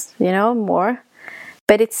lyrics, more.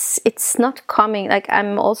 But it's not coming. Like,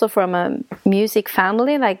 I'm also from a music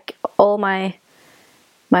family. Like, all my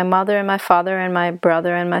mother and my father and my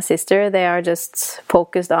brother and my sister, they are just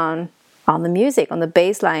focused on the music, on the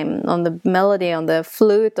bass line, on the melody, on the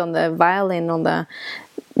flute, on the violin, on the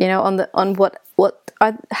on what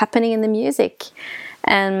are happening in the music,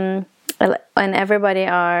 and everybody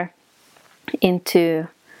are into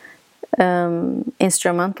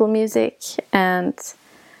instrumental music, and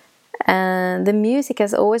the music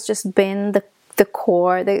has always just been the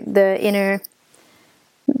core, the inner,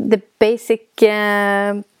 the basic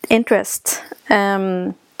interest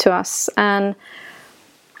to us, and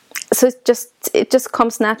so it just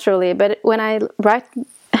comes naturally. But when I write,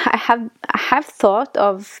 I have thought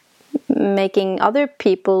of making other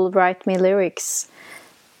people write me lyrics,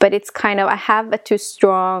 but it's kind of, I have a too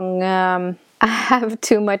strong, I have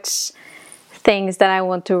too much things that I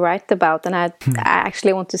want to write about, and I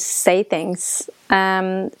actually want to say things.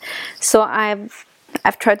 So I've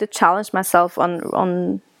tried to challenge myself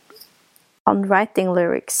on writing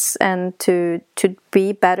lyrics, and to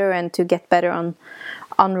be better and to get better on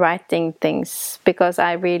writing things, because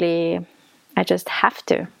I just have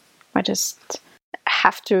to. I just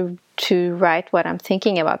have to write what I'm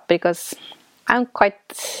thinking about, because I'm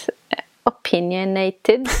quite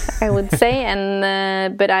opinionated, I would say,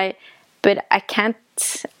 and but I can't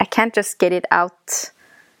just get it out.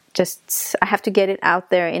 I have to get it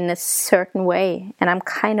out there in a certain way, and I'm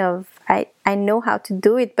kind of I know how to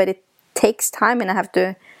do it, but it takes time, and I have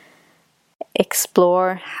to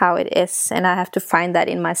explore how it is, and I have to find that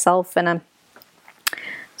in myself, and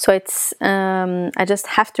so it's I just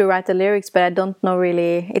have to write the lyrics, but I don't know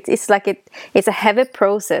really. It's like it's a heavy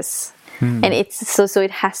process, and it's so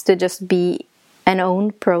it has to just be an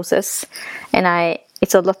own process, and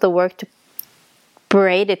it's a lot of work to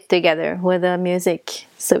braid it together with the music.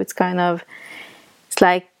 So it's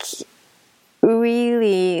like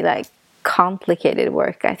really like complicated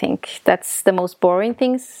work. I think that's the most boring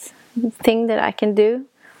thing that I can do,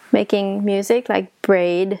 making music, like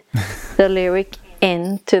braid the lyric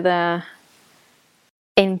into the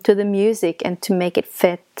music and to make it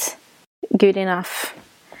fit good enough.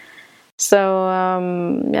 So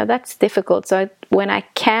that's difficult. So when I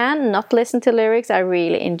can not listen to lyrics, I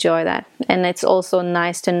really enjoy that, and it's also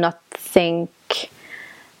nice to not think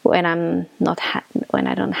when when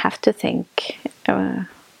I don't have to think.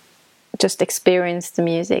 Just experience the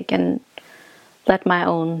music and let my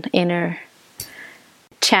own inner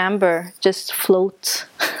chamber just float.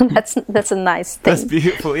 That's a nice thing. That's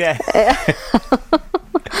beautiful, yeah.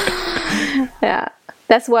 Yeah,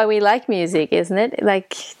 that's why we like music, isn't it?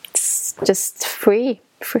 Like, it's just freedom.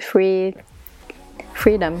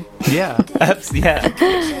 Yeah, yeah.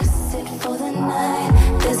 Just sit for the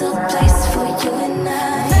night. There's a place for you and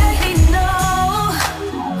I. Let me know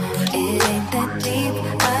it ain't that deep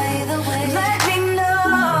either way. Let me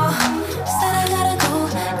know. Said I gotta go.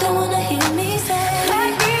 Don't wanna hear me say.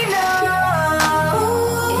 Let me know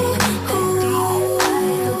it ain't that deep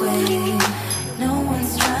either way. No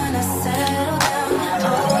one's trying to settle down.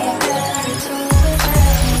 All you gotta do is let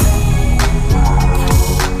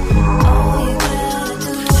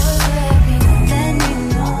me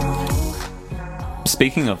know.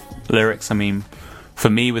 Speaking of lyrics, I mean, for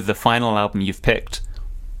me, with the final album you've picked,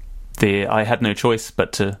 I had no choice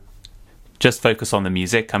but to just focus on the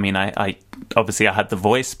music. I mean, I obviously I had the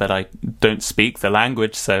voice, but I don't speak the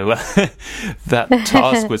language, so that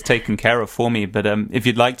task was taken care of for me. But if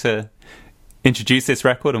you'd like to introduce this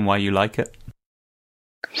record and why you like it.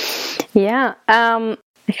 Yeah,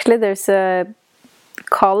 actually there's a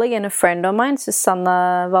colleague and a friend of mine,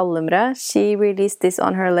 Susanna Wallumre. She released this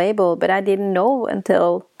on her label, but I didn't know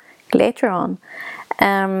until later on.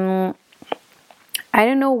 I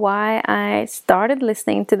don't know why I started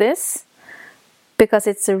listening to this, because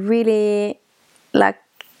it's a really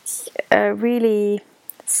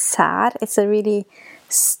sad, it's a really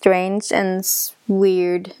strange and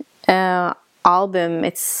weird album.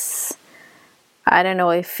 I don't know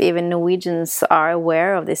if even Norwegians are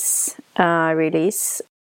aware of this release,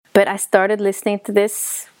 but I started listening to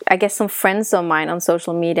this. I guess some friends of mine on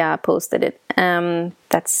social media posted it.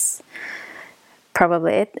 That's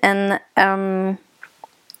probably it. And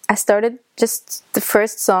I started just the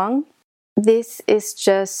first song. This is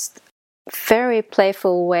just very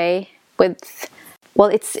playful way with, well,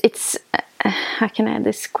 it's how can I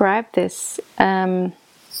describe this?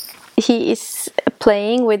 He is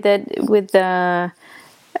playing with the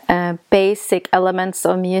basic elements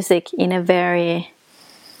of music in a very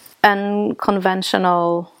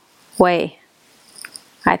unconventional way,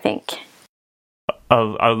 I think.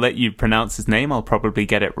 I'll let you pronounce his name. I'll probably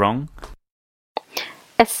get it wrong.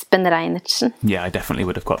 Espen Reinertsen. Yeah, I definitely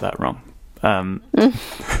would have got that wrong.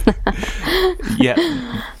 Yeah,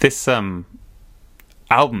 this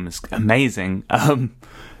album is amazing.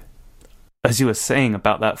 As you were saying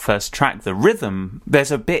about that first track, the rhythm, there's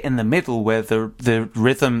a bit in the middle where the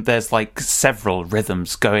rhythm, there's like several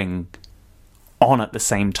rhythms going on at the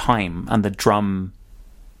same time, and the drum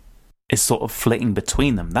is sort of flitting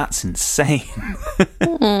between them. That's insane.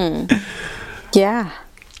 Yeah.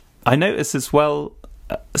 I noticed as well,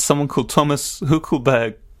 someone called Thomas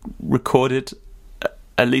Huckelberg recorded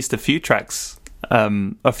at least a few tracks,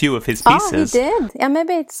 a few of his pieces. Oh, he did? Yeah,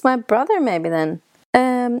 maybe it's my brother, maybe then.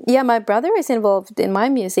 Yeah, my brother is involved in my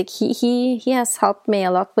music. He has helped me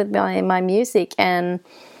a lot with my music,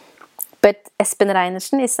 but Espen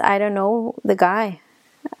Reinertsen is, I don't know the guy.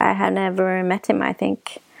 I have never met him, I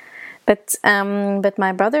think. But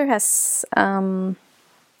my brother has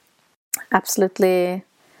absolutely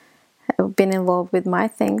been involved with my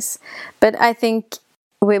things. But I think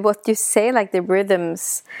with what you say, like the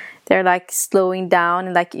rhythms, they're like slowing down,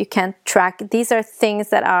 and like you can't track. These are things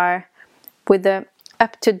that are with the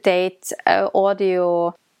up-to-date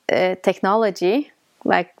audio technology,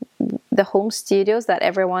 like the home studios that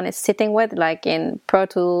everyone is sitting with, like in Pro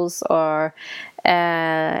Tools or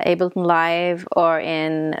Ableton Live or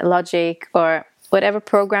in Logic or whatever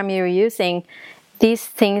program you're using. These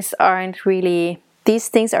things are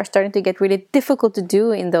starting to get really difficult to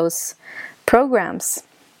do in those programs.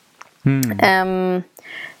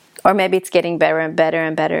 Or maybe it's getting better and better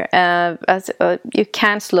and better. You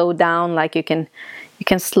can slow down, like you can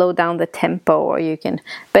slow down the tempo, or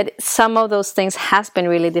but some of those things has been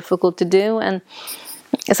really difficult to do, and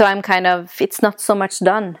so I'm it's not so much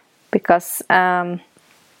done, because and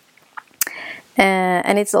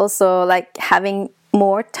it's also like having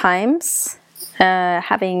more times,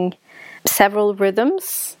 having several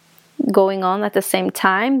rhythms going on at the same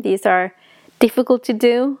time. These are difficult to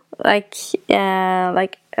do, like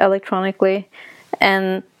electronically,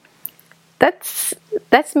 and that's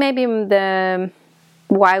maybe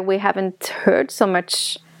why we haven't heard so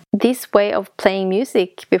much this way of playing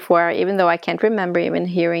music before, even though I can't remember even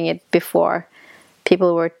hearing it before.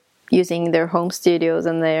 People were using their home studios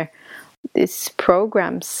and these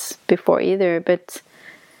programs before either, but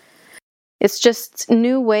it's just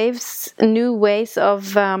new ways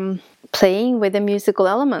of playing with the musical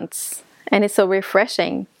elements, and it's so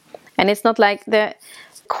refreshing. And it's not like the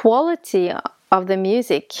quality of the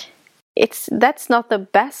music, that's not the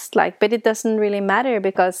best, but it doesn't really matter,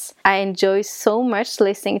 because I enjoy so much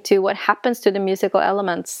listening to what happens to the musical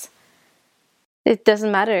elements. It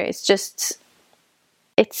doesn't matter. It's just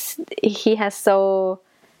he has so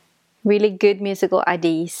really good musical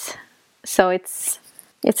ideas. So it's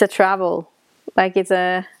a travel,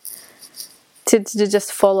 to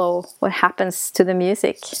just follow what happens to the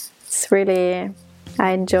music. It's really,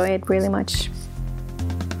 I enjoy it really much.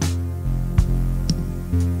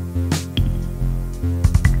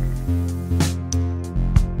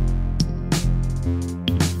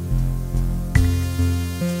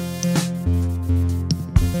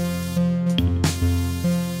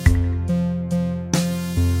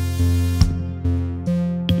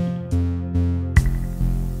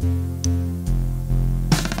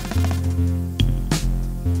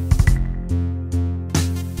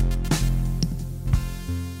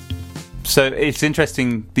 So So it's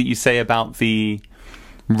interesting that you say about the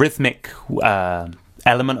rhythmic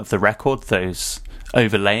element of the record, those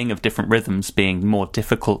overlaying of different rhythms being more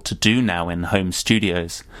difficult to do now in home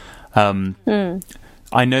studios. I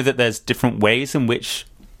know that there's different ways in which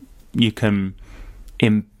you can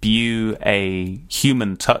imbue a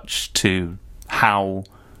human touch to how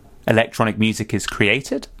electronic music is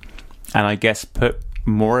created, and I guess put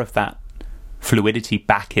more of that fluidity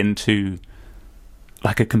back into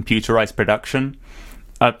like a computerized production.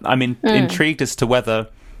 I'm intrigued as to whether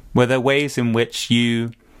were there ways in which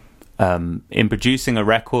you, in producing a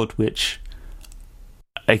record which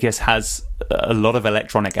I guess has a lot of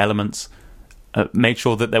electronic elements, made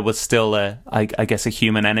sure that there was still I guess a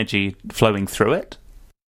human energy flowing through it?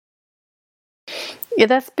 Yeah,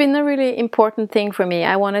 that's been a really important thing for me.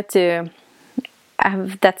 I wanted to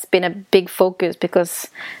have, that's been a big focus, because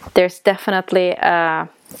there's definitely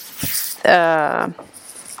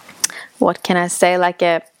what can I say, like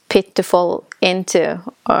a pit to fall into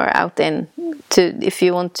or out in, to if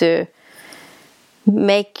you want to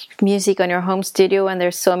make music on your home studio and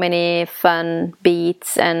there's so many fun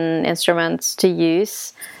beats and instruments to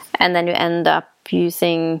use, and then you end up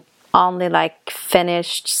using only like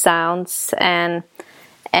finished sounds, and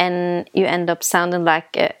you end up sounding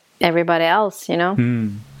like everybody else, you know.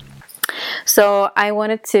 So I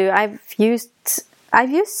wanted to, I've used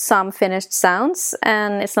some finished sounds,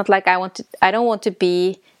 and it's not like I don't want to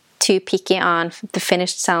be too picky on the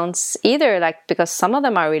finished sounds either, like, because some of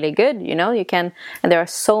them are really good, you know. You can, and there are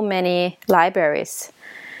so many libraries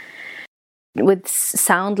with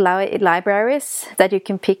sound libraries that you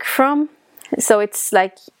can pick from. So it's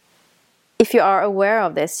like, if you are aware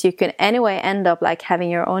of this, you can anyway end up like having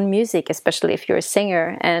your own music, especially if you're a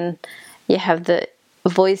singer and you have the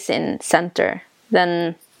voice in center.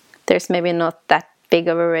 Then there's maybe not that big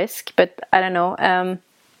of a risk, but I don't know.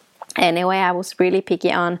 Anyway, I was really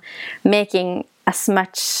picky on making as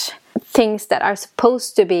much things that are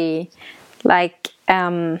supposed to be like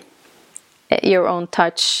your own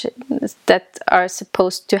touch, that are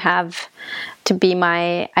supposed to have to be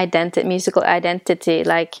my musical identity,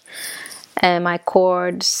 like my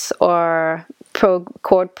chords or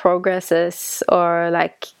chord progresses, or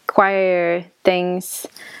like choir things,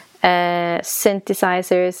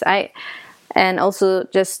 synthesizers. And also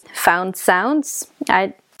just found sounds.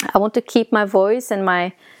 I want to keep my voice and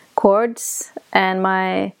my chords and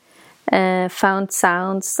my found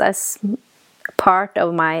sounds as part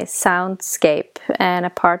of my soundscape and a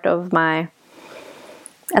part of my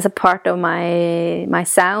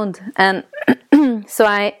sound. And so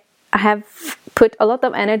I have put a lot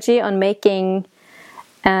of energy on making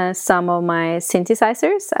some of my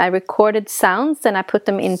synthesizers. I recorded sounds and I put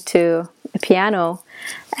them into a piano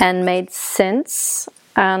and made synths.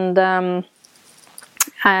 And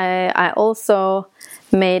I also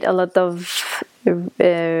made a lot of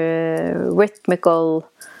rhythmical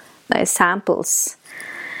samples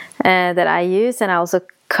that I use, and I also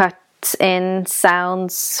cut in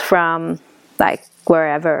sounds from like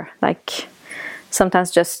wherever, like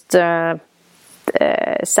sometimes just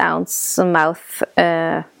sounds, mouth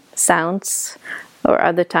sounds, or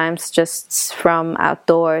other times just from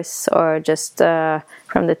outdoors, or just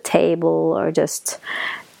from the table, or just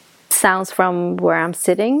sounds from where I'm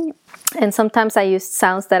sitting. And sometimes I used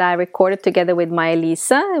sounds that I recorded together with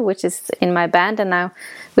Maja-Lisa, which is in my band, and now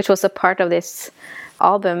which was a part of this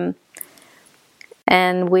album.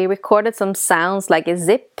 And we recorded some sounds like a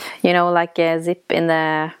zip, you know, like a zip in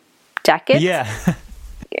the jacket. Yeah.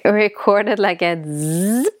 Recorded like a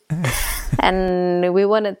zip. And we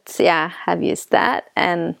wanted to, have used that.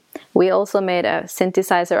 And we also made a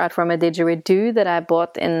synthesizer out from a didgeridoo that I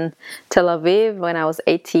bought in Tel Aviv when I was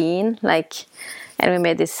 18. And we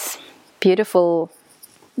made this beautiful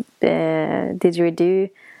didgeridoo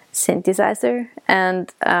synthesizer. And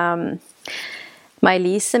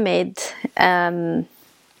Maja-Lisa made the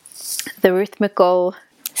rhythmical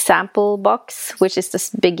sample box, which is the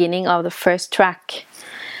beginning of the first track,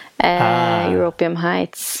 European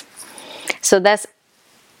Heights. So that's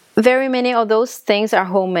very many of those things are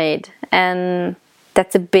homemade, and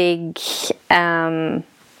that's a big that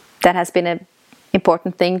has been an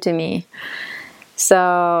important thing to me.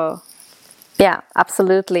 So yeah,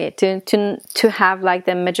 absolutely, to have like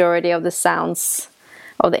the majority of the sounds,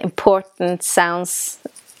 or the important sounds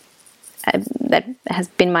that has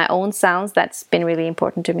been my own sounds, that's been really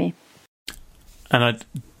important to me. And I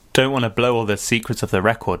don't want to blow all the secrets of the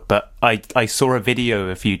record, but I saw a video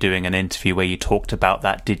of you doing an interview where you talked about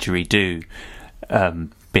that didgeridoo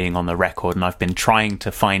being on the record, and I've been trying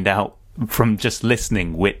to find out from just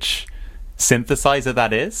listening which synthesizer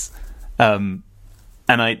that is. And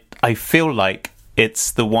and I feel like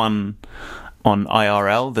it's the one on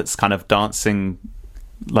IRL that's kind of dancing,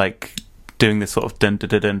 like doing this sort of dun dun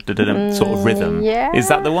dun dun dun dun sort of rhythm. Yeah. Is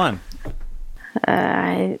that the one?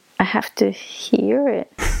 I have to hear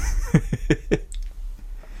it.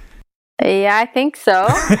 Yeah, I think so.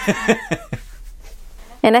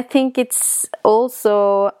 And I think it's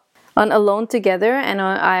also on Alone Together and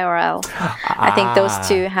on IRL. I think those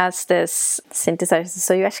two has this synthesizer.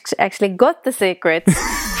 So you actually got the secrets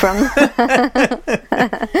from...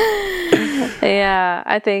 Yeah,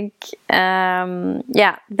 I think...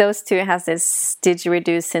 those two has this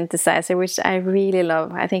didgeridoo synthesizer, which I really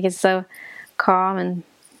love. I think it's so calm and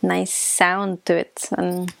nice sound to it.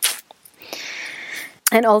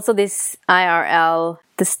 And also this IRL,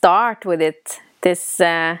 the start with it, this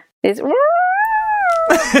this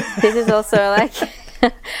is also like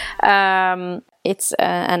it's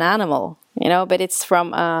an animal, you know, but it's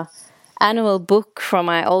from a animal book from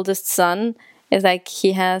my oldest son. It's like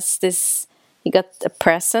he got a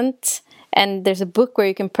present, and there's a book where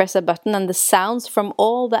you can press a button and the sounds from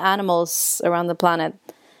all the animals around the planet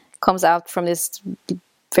comes out from this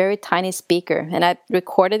very tiny speaker. And I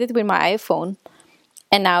recorded it with my iPhone.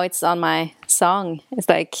 And now it's on my song. It's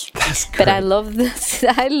like, but I love this.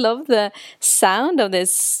 I love the sound of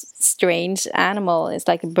this strange animal. It's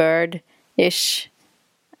like a bird-ish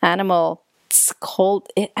animal. It's called.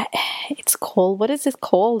 What is it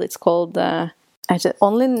called? It's called. I just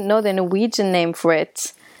only know the Norwegian name for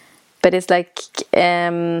it, but it's like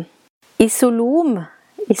isolum.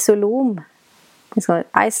 Isolum. It's called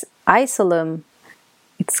isolum.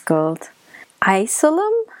 It's called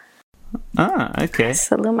isolum. Ah, okay.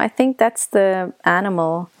 Isolum. I think that's the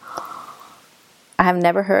animal. I have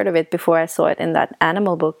never heard of it before I saw it in that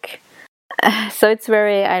animal book. So it's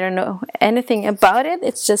very, I don't know anything about it.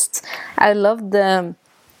 It's just, I love the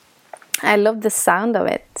sound of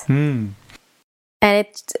it. And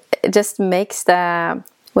it just makes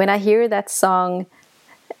when I hear that song,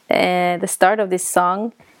 the start of this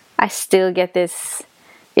song, I still get this,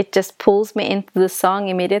 it just pulls me into the song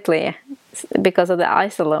immediately because of the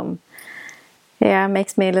isolum. Yeah, it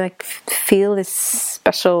makes me like feel this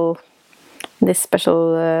special.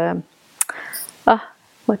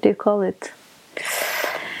 What do you call it?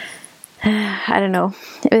 I don't know.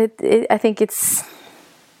 I think it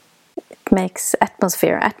makes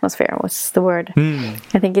atmosphere. Atmosphere was the word.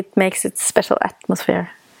 I think it makes it special atmosphere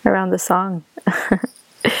around the song.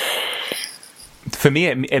 For me,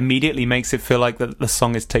 it immediately makes it feel like the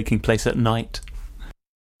song is taking place at night.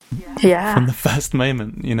 Yeah. From the first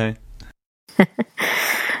moment, you know.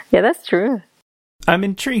 Yeah, that's true. I'm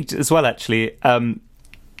intrigued as well, actually,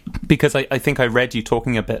 because I think I read you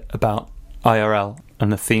talking a bit about IRL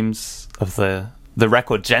and the themes of the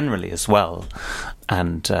record generally as well.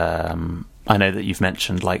 And I know that you've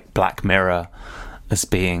mentioned like Black Mirror as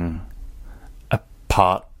being a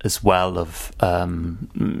part as well of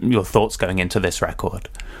your thoughts going into this record.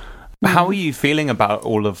 How are you feeling about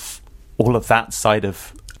all of that side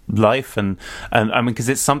of life? And I mean, because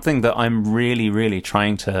it's something that I'm really, really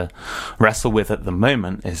trying to wrestle with at the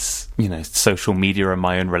moment is, you know, social media and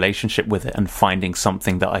my own relationship with it, and finding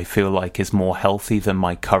something that I feel like is more healthy than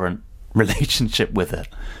my current relationship with it.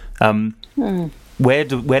 Where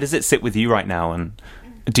does it sit with you right now? And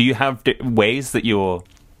do you have ways that you're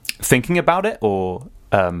thinking about it, or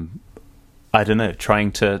I don't know,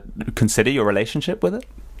 trying to consider your relationship with it?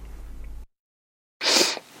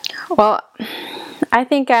 Well, I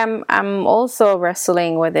think I'm also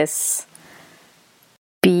wrestling with this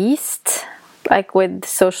beast, like with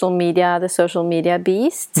social media, the social media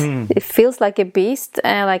beast. It feels like a beast,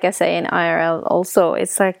 and like I say in IRL also,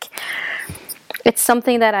 it's like it's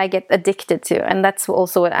something that I get addicted to, and that's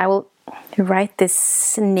also what I will write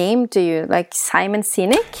this name to you, like Simon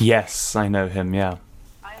Sinek. Yes, I know him. Yeah.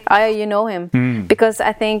 You know him because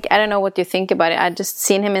I don't know what you think about it. I just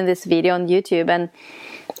seen him in this video on YouTube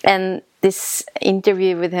and this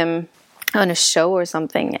interview with him on a show or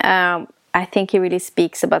something. I think he really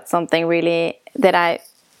speaks about something really that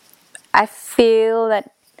I feel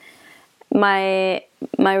that my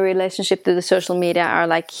relationship to the social media are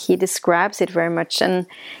like, he describes it very much, and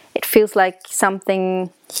it feels like something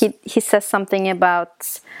he says something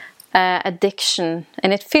about addiction,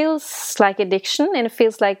 and it feels like addiction, and it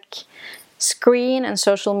feels like screen and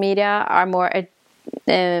social media are more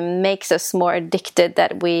makes us more addicted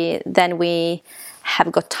than we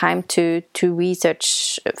have got time to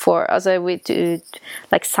research for. Also,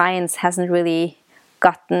 like science hasn't really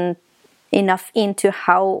gotten enough into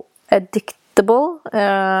how addictable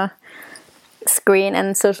screen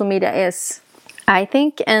and social media is, I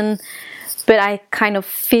think. But I kind of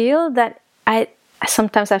feel that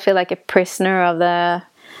sometimes I feel like a prisoner of the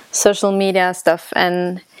social media stuff,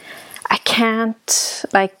 and I can't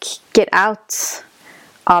like get out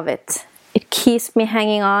of it. It keeps me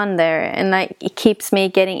hanging on there, and like it keeps me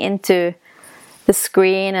getting into the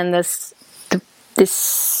screen and this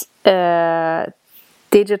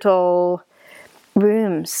digital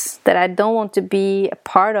rooms that I don't want to be a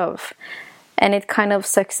part of, and it kind of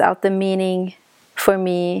sucks out the meaning for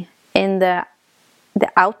me in the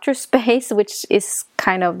outer space, which is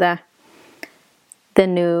kind of the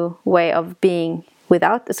new way of being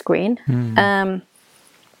without the screen. And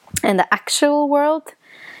the actual world,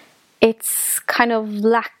 it's kind of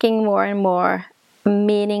lacking more and more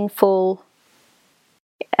meaningful.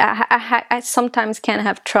 I sometimes can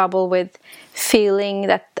have trouble with feeling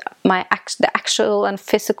that the actual and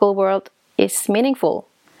physical world is meaningful,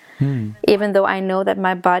 even though I know that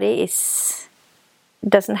my body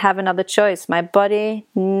doesn't have another choice. My body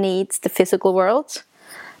needs the physical world,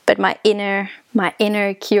 but my inner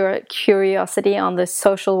curiosity on the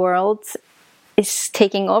social world is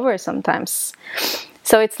taking over sometimes.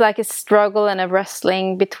 So it's like a struggle and a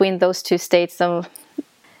wrestling between those two states of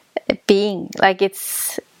being. Like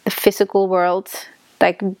it's the physical world,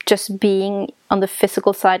 like just being on the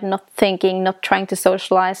physical side, not thinking, not trying to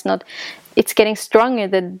socialize, it's getting stronger.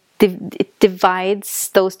 It divides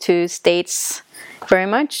those two states very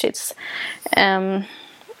much. I'm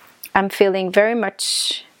feeling very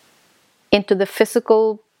much into the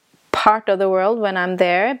physical part of the world when I'm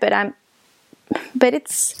there, but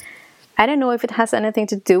it's, I don't know if it has anything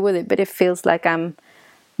to do with it, but it feels like I'm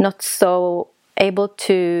not so able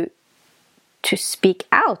to speak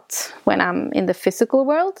out when I'm in the physical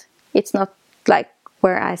world. It's not like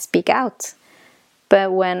where I speak out,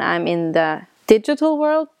 but when I'm in the digital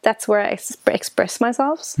world, that's where I express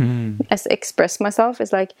myself. As express myself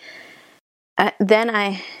is like then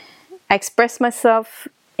I express myself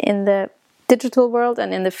in the digital world,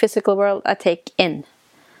 and in the physical world I take in.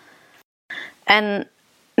 And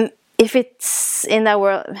if it's in that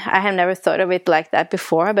world, I have never thought of it like that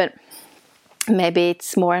before, but maybe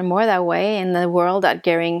it's more and more that way in the world, that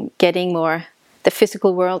getting more. The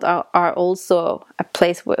physical world are also a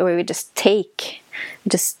place where we just take,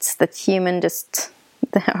 just that human just,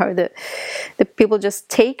 or the people just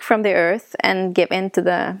take from the earth and give into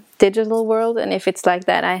the digital world. And if it's like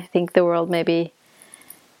that, I think the world maybe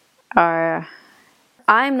I'm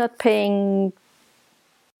not paying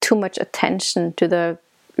too much attention to the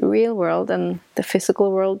real world and the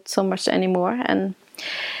physical world so much anymore, and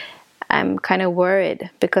I'm kind of worried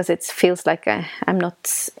because it feels like I'm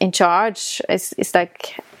not in charge. It's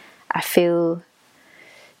like I feel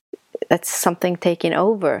that's something taking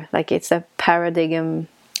over. Like it's a paradigm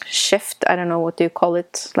shift. I don't know what you call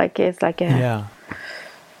it. Like it's like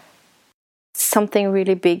something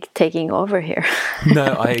really big taking over here. No,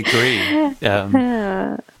 I agree.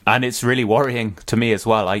 And it's really worrying to me as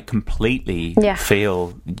well. I completely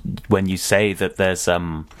feel when you say that there's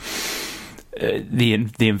the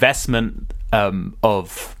investment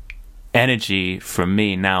of energy from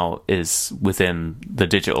me now is within the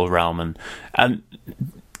digital realm, and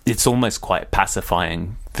it's almost quite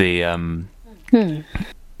pacifying the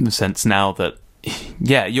sense now that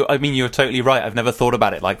you're totally right. I've never thought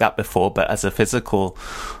about it like that before, but as a physical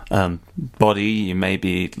body, you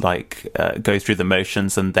maybe go through the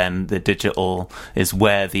motions, and then the digital is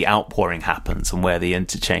where the outpouring happens and where the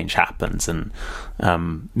interchange happens, and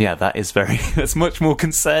that is that's much more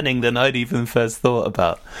concerning than I'd even first thought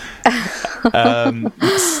about.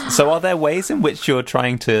 So are there ways in which you're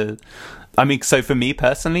trying to, so for me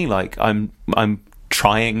personally, like I'm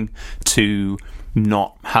trying to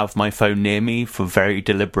not have my phone near me for very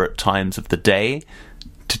deliberate times of the day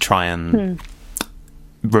to try and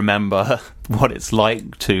remember what it's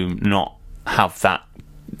like to not have that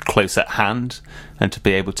close at hand, and to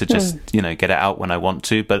be able to just get it out when I want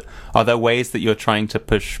to. But are there ways that you're trying to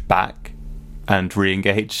push back and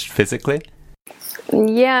re-engage physically?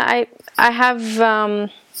 I have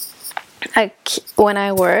when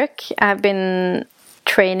I work, I've been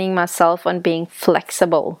training myself on being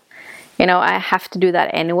flexible. I have to do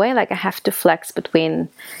that anyway. Like I have to flex between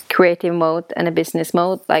creative mode and a business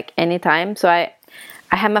mode, like anytime. So I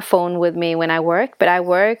have my phone with me when I work, but I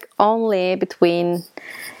work only between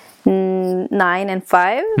 9 and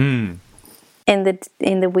 5 in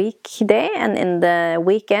the weekday, and in the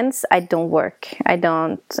weekends I don't work. And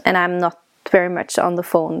I'm not very much on the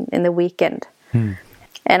phone in the weekend.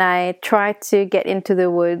 And I try to get into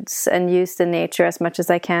the woods and use the nature as much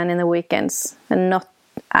as I can in the weekends, and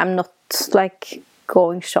I'm not like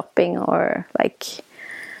going shopping, or like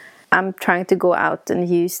I'm trying to go out and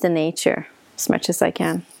use the nature as much as I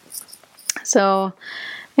can. So,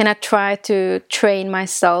 and I try to train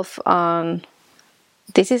myself on,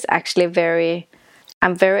 this is actually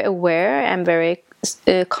I'm very aware, I'm very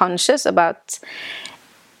conscious about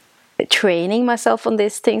training myself on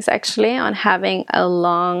these things, actually, on having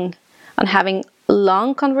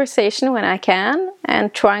long conversation when I can,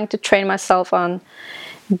 and trying to train myself on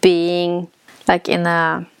being like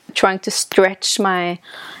trying to stretch my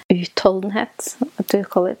utholdenhet, what do you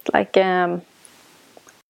call it, like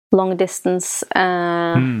long distance,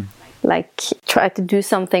 like try to do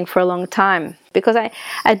something for a long time, because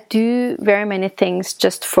I do very many things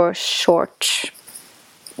just for a short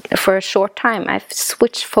time. I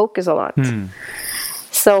switch focus a lot.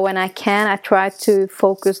 So when I can, I try to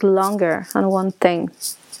focus longer on one thing,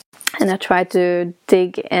 and I try to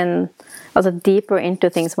dig in also deeper into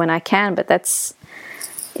things when I can, but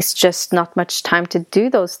it's just not much time to do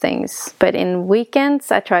those things. But in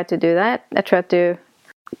weekends I try to do that. I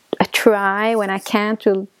try when I can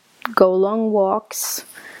to go long walks,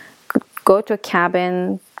 go to a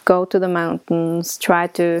cabin, go to the mountains, try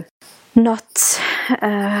to not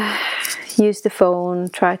use the phone,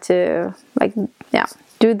 try to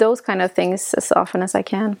do those kind of things as often as I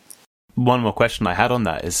can. One more question I had on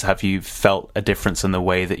that is, have you felt a difference in the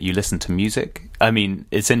way that you listen to music? I mean,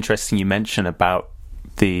 it's interesting you mention about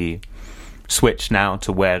the switch now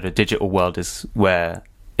to where the digital world is, where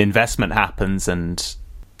investment happens, and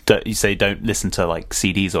you say don't listen to like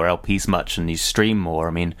CDs or LPs much and you stream more.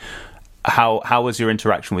 I mean, how has your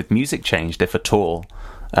interaction with music changed, if at all,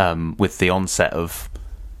 with the onset of,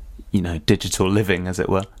 digital living, as it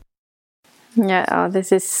were? Yeah,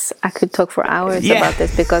 I could talk for hours about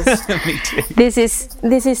this, because this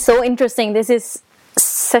is so interesting. This is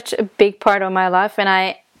such a big part of my life, and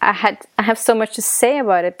I have so much to say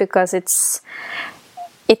about it, because it's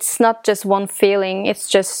not just one feeling.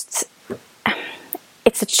 It's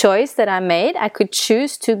a choice that I made. I could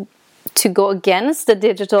choose to go against the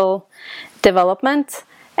digital development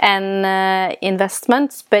and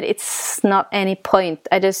investments, but it's not any point.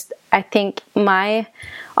 I think my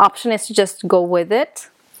option is to just go with it,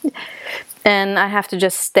 and I have to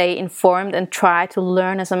just stay informed and try to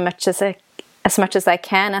learn as much as I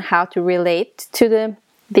can, and how to relate to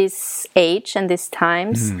this age and these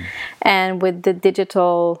times, and with the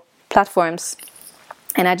digital platforms.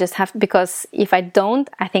 And I just have, because if I don't,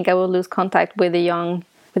 I think I will lose contact with the young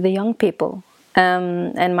people,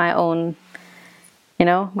 and my own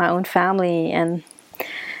family, and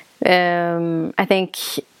I think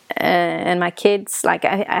and my kids. Like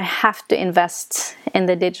I have to invest in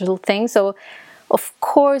the digital thing. So of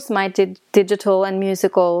course my digital and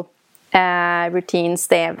musical routines,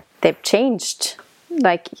 they've changed,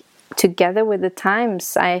 like together with the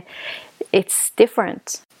times. It's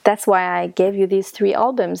different. That's why I gave you these 3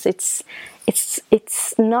 albums. It's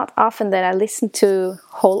not often that I listen to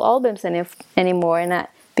whole albums anymore, and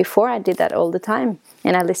before I did that all the time,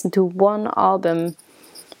 and I listened to one album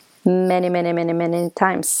many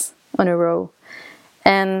times on a row,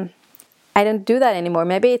 and I don't do that anymore.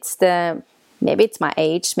 Maybe it's my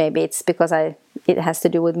age, maybe it's because it has to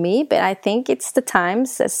do with me, but I think it's the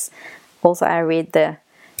times. As also I read the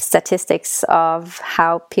statistics of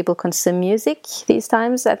how people consume music these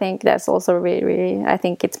times. I think that's also really, I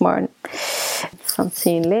think it's more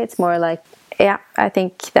unseemly. It's more like, I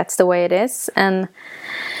think that's the way it is. And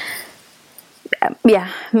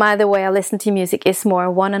the way I listen to music is more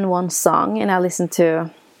one-on-one song, and I listen to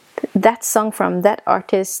that song from that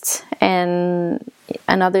artist and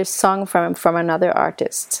another song from another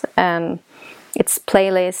artist, and it's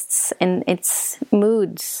playlists and it's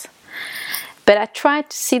moods. But I try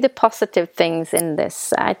to see the positive things in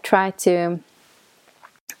this. I try to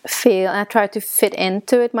fit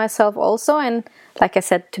into it myself also. And like I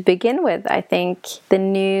said to begin with, I think the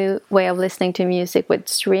new way of listening to music with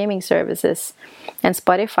streaming services and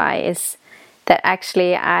Spotify is that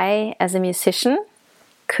actually I, as a musician,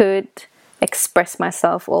 could express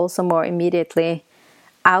myself also more immediately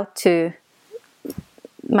out to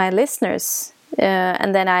my listeners.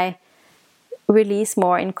 And then I release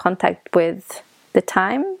more in contact with the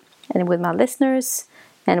time and with my listeners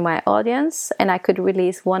and my audience, and I could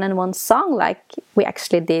release one-on-one song like we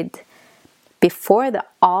actually did before the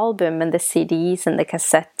album and the CDs and the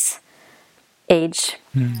cassette age.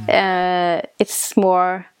 It's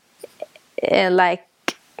more like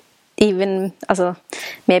even also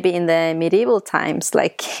maybe in the medieval times,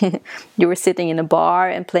 like you were sitting in a bar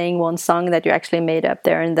and playing one song that you actually made up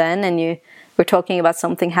there and then, and you were talking about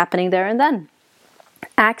something happening there and then.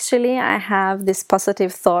 Actually, I have this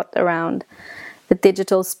positive thought around the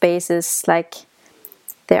digital spaces. Like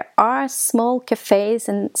there are small cafes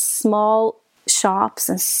and small shops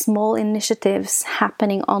and small initiatives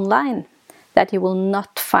happening online that you will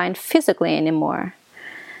not find physically anymore,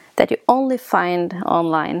 that you only find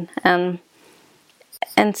online. And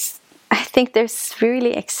I think there's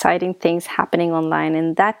really exciting things happening online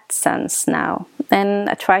in that sense now. And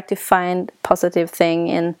I try to find positive thing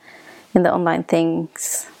in the online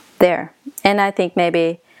things there. And I think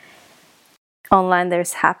maybe online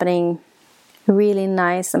there's happening really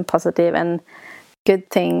nice and positive and good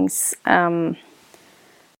things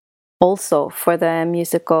also for the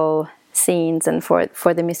musical scenes and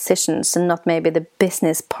for the musicians, and not maybe the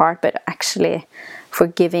business part, but actually for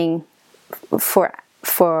giving,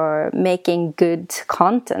 for making good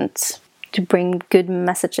content, to bring good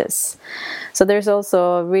messages. So there's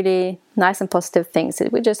also really nice and positive things.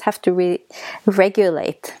 We just have to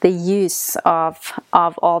regulate the use of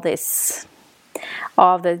all this,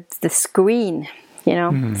 of the screen, you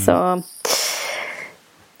know. So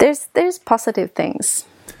there's positive things.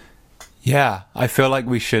 Yeah, I feel like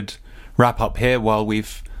we should wrap up here while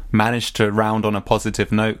we've managed to round on a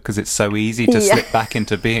positive note, because it's so easy to slip back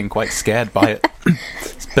into being quite scared by it.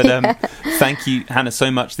 But thank you, Hannah,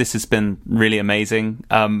 so much. This has been really amazing.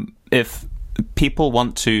 If people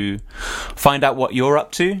want to find out what you're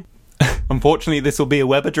up to, unfortunately this will be a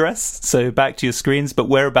web address, so back to your screens, but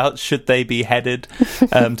whereabouts should they be headed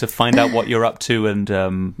to find out what you're up to and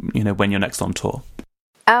when you're next on tour?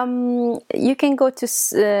 You can go to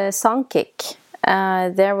Songkick.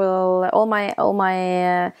 There will all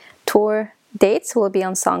my tour dates will be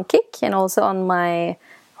on Songkick, and also on my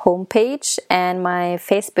homepage and my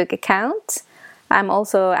Facebook account. I'm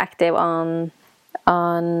also active on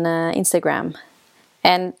Instagram,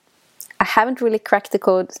 and I haven't really cracked the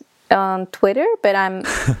code on Twitter, but I'm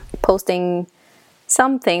posting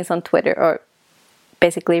some things on Twitter, or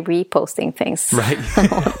basically reposting things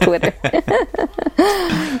on Twitter.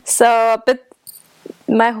 So, but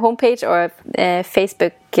my homepage or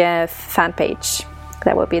Facebook fan page,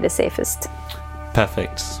 that would be the safest.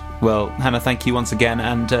 Perfect. Well, Hannah, thank you once again,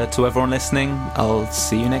 and to everyone listening, I'll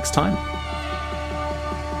see you next time.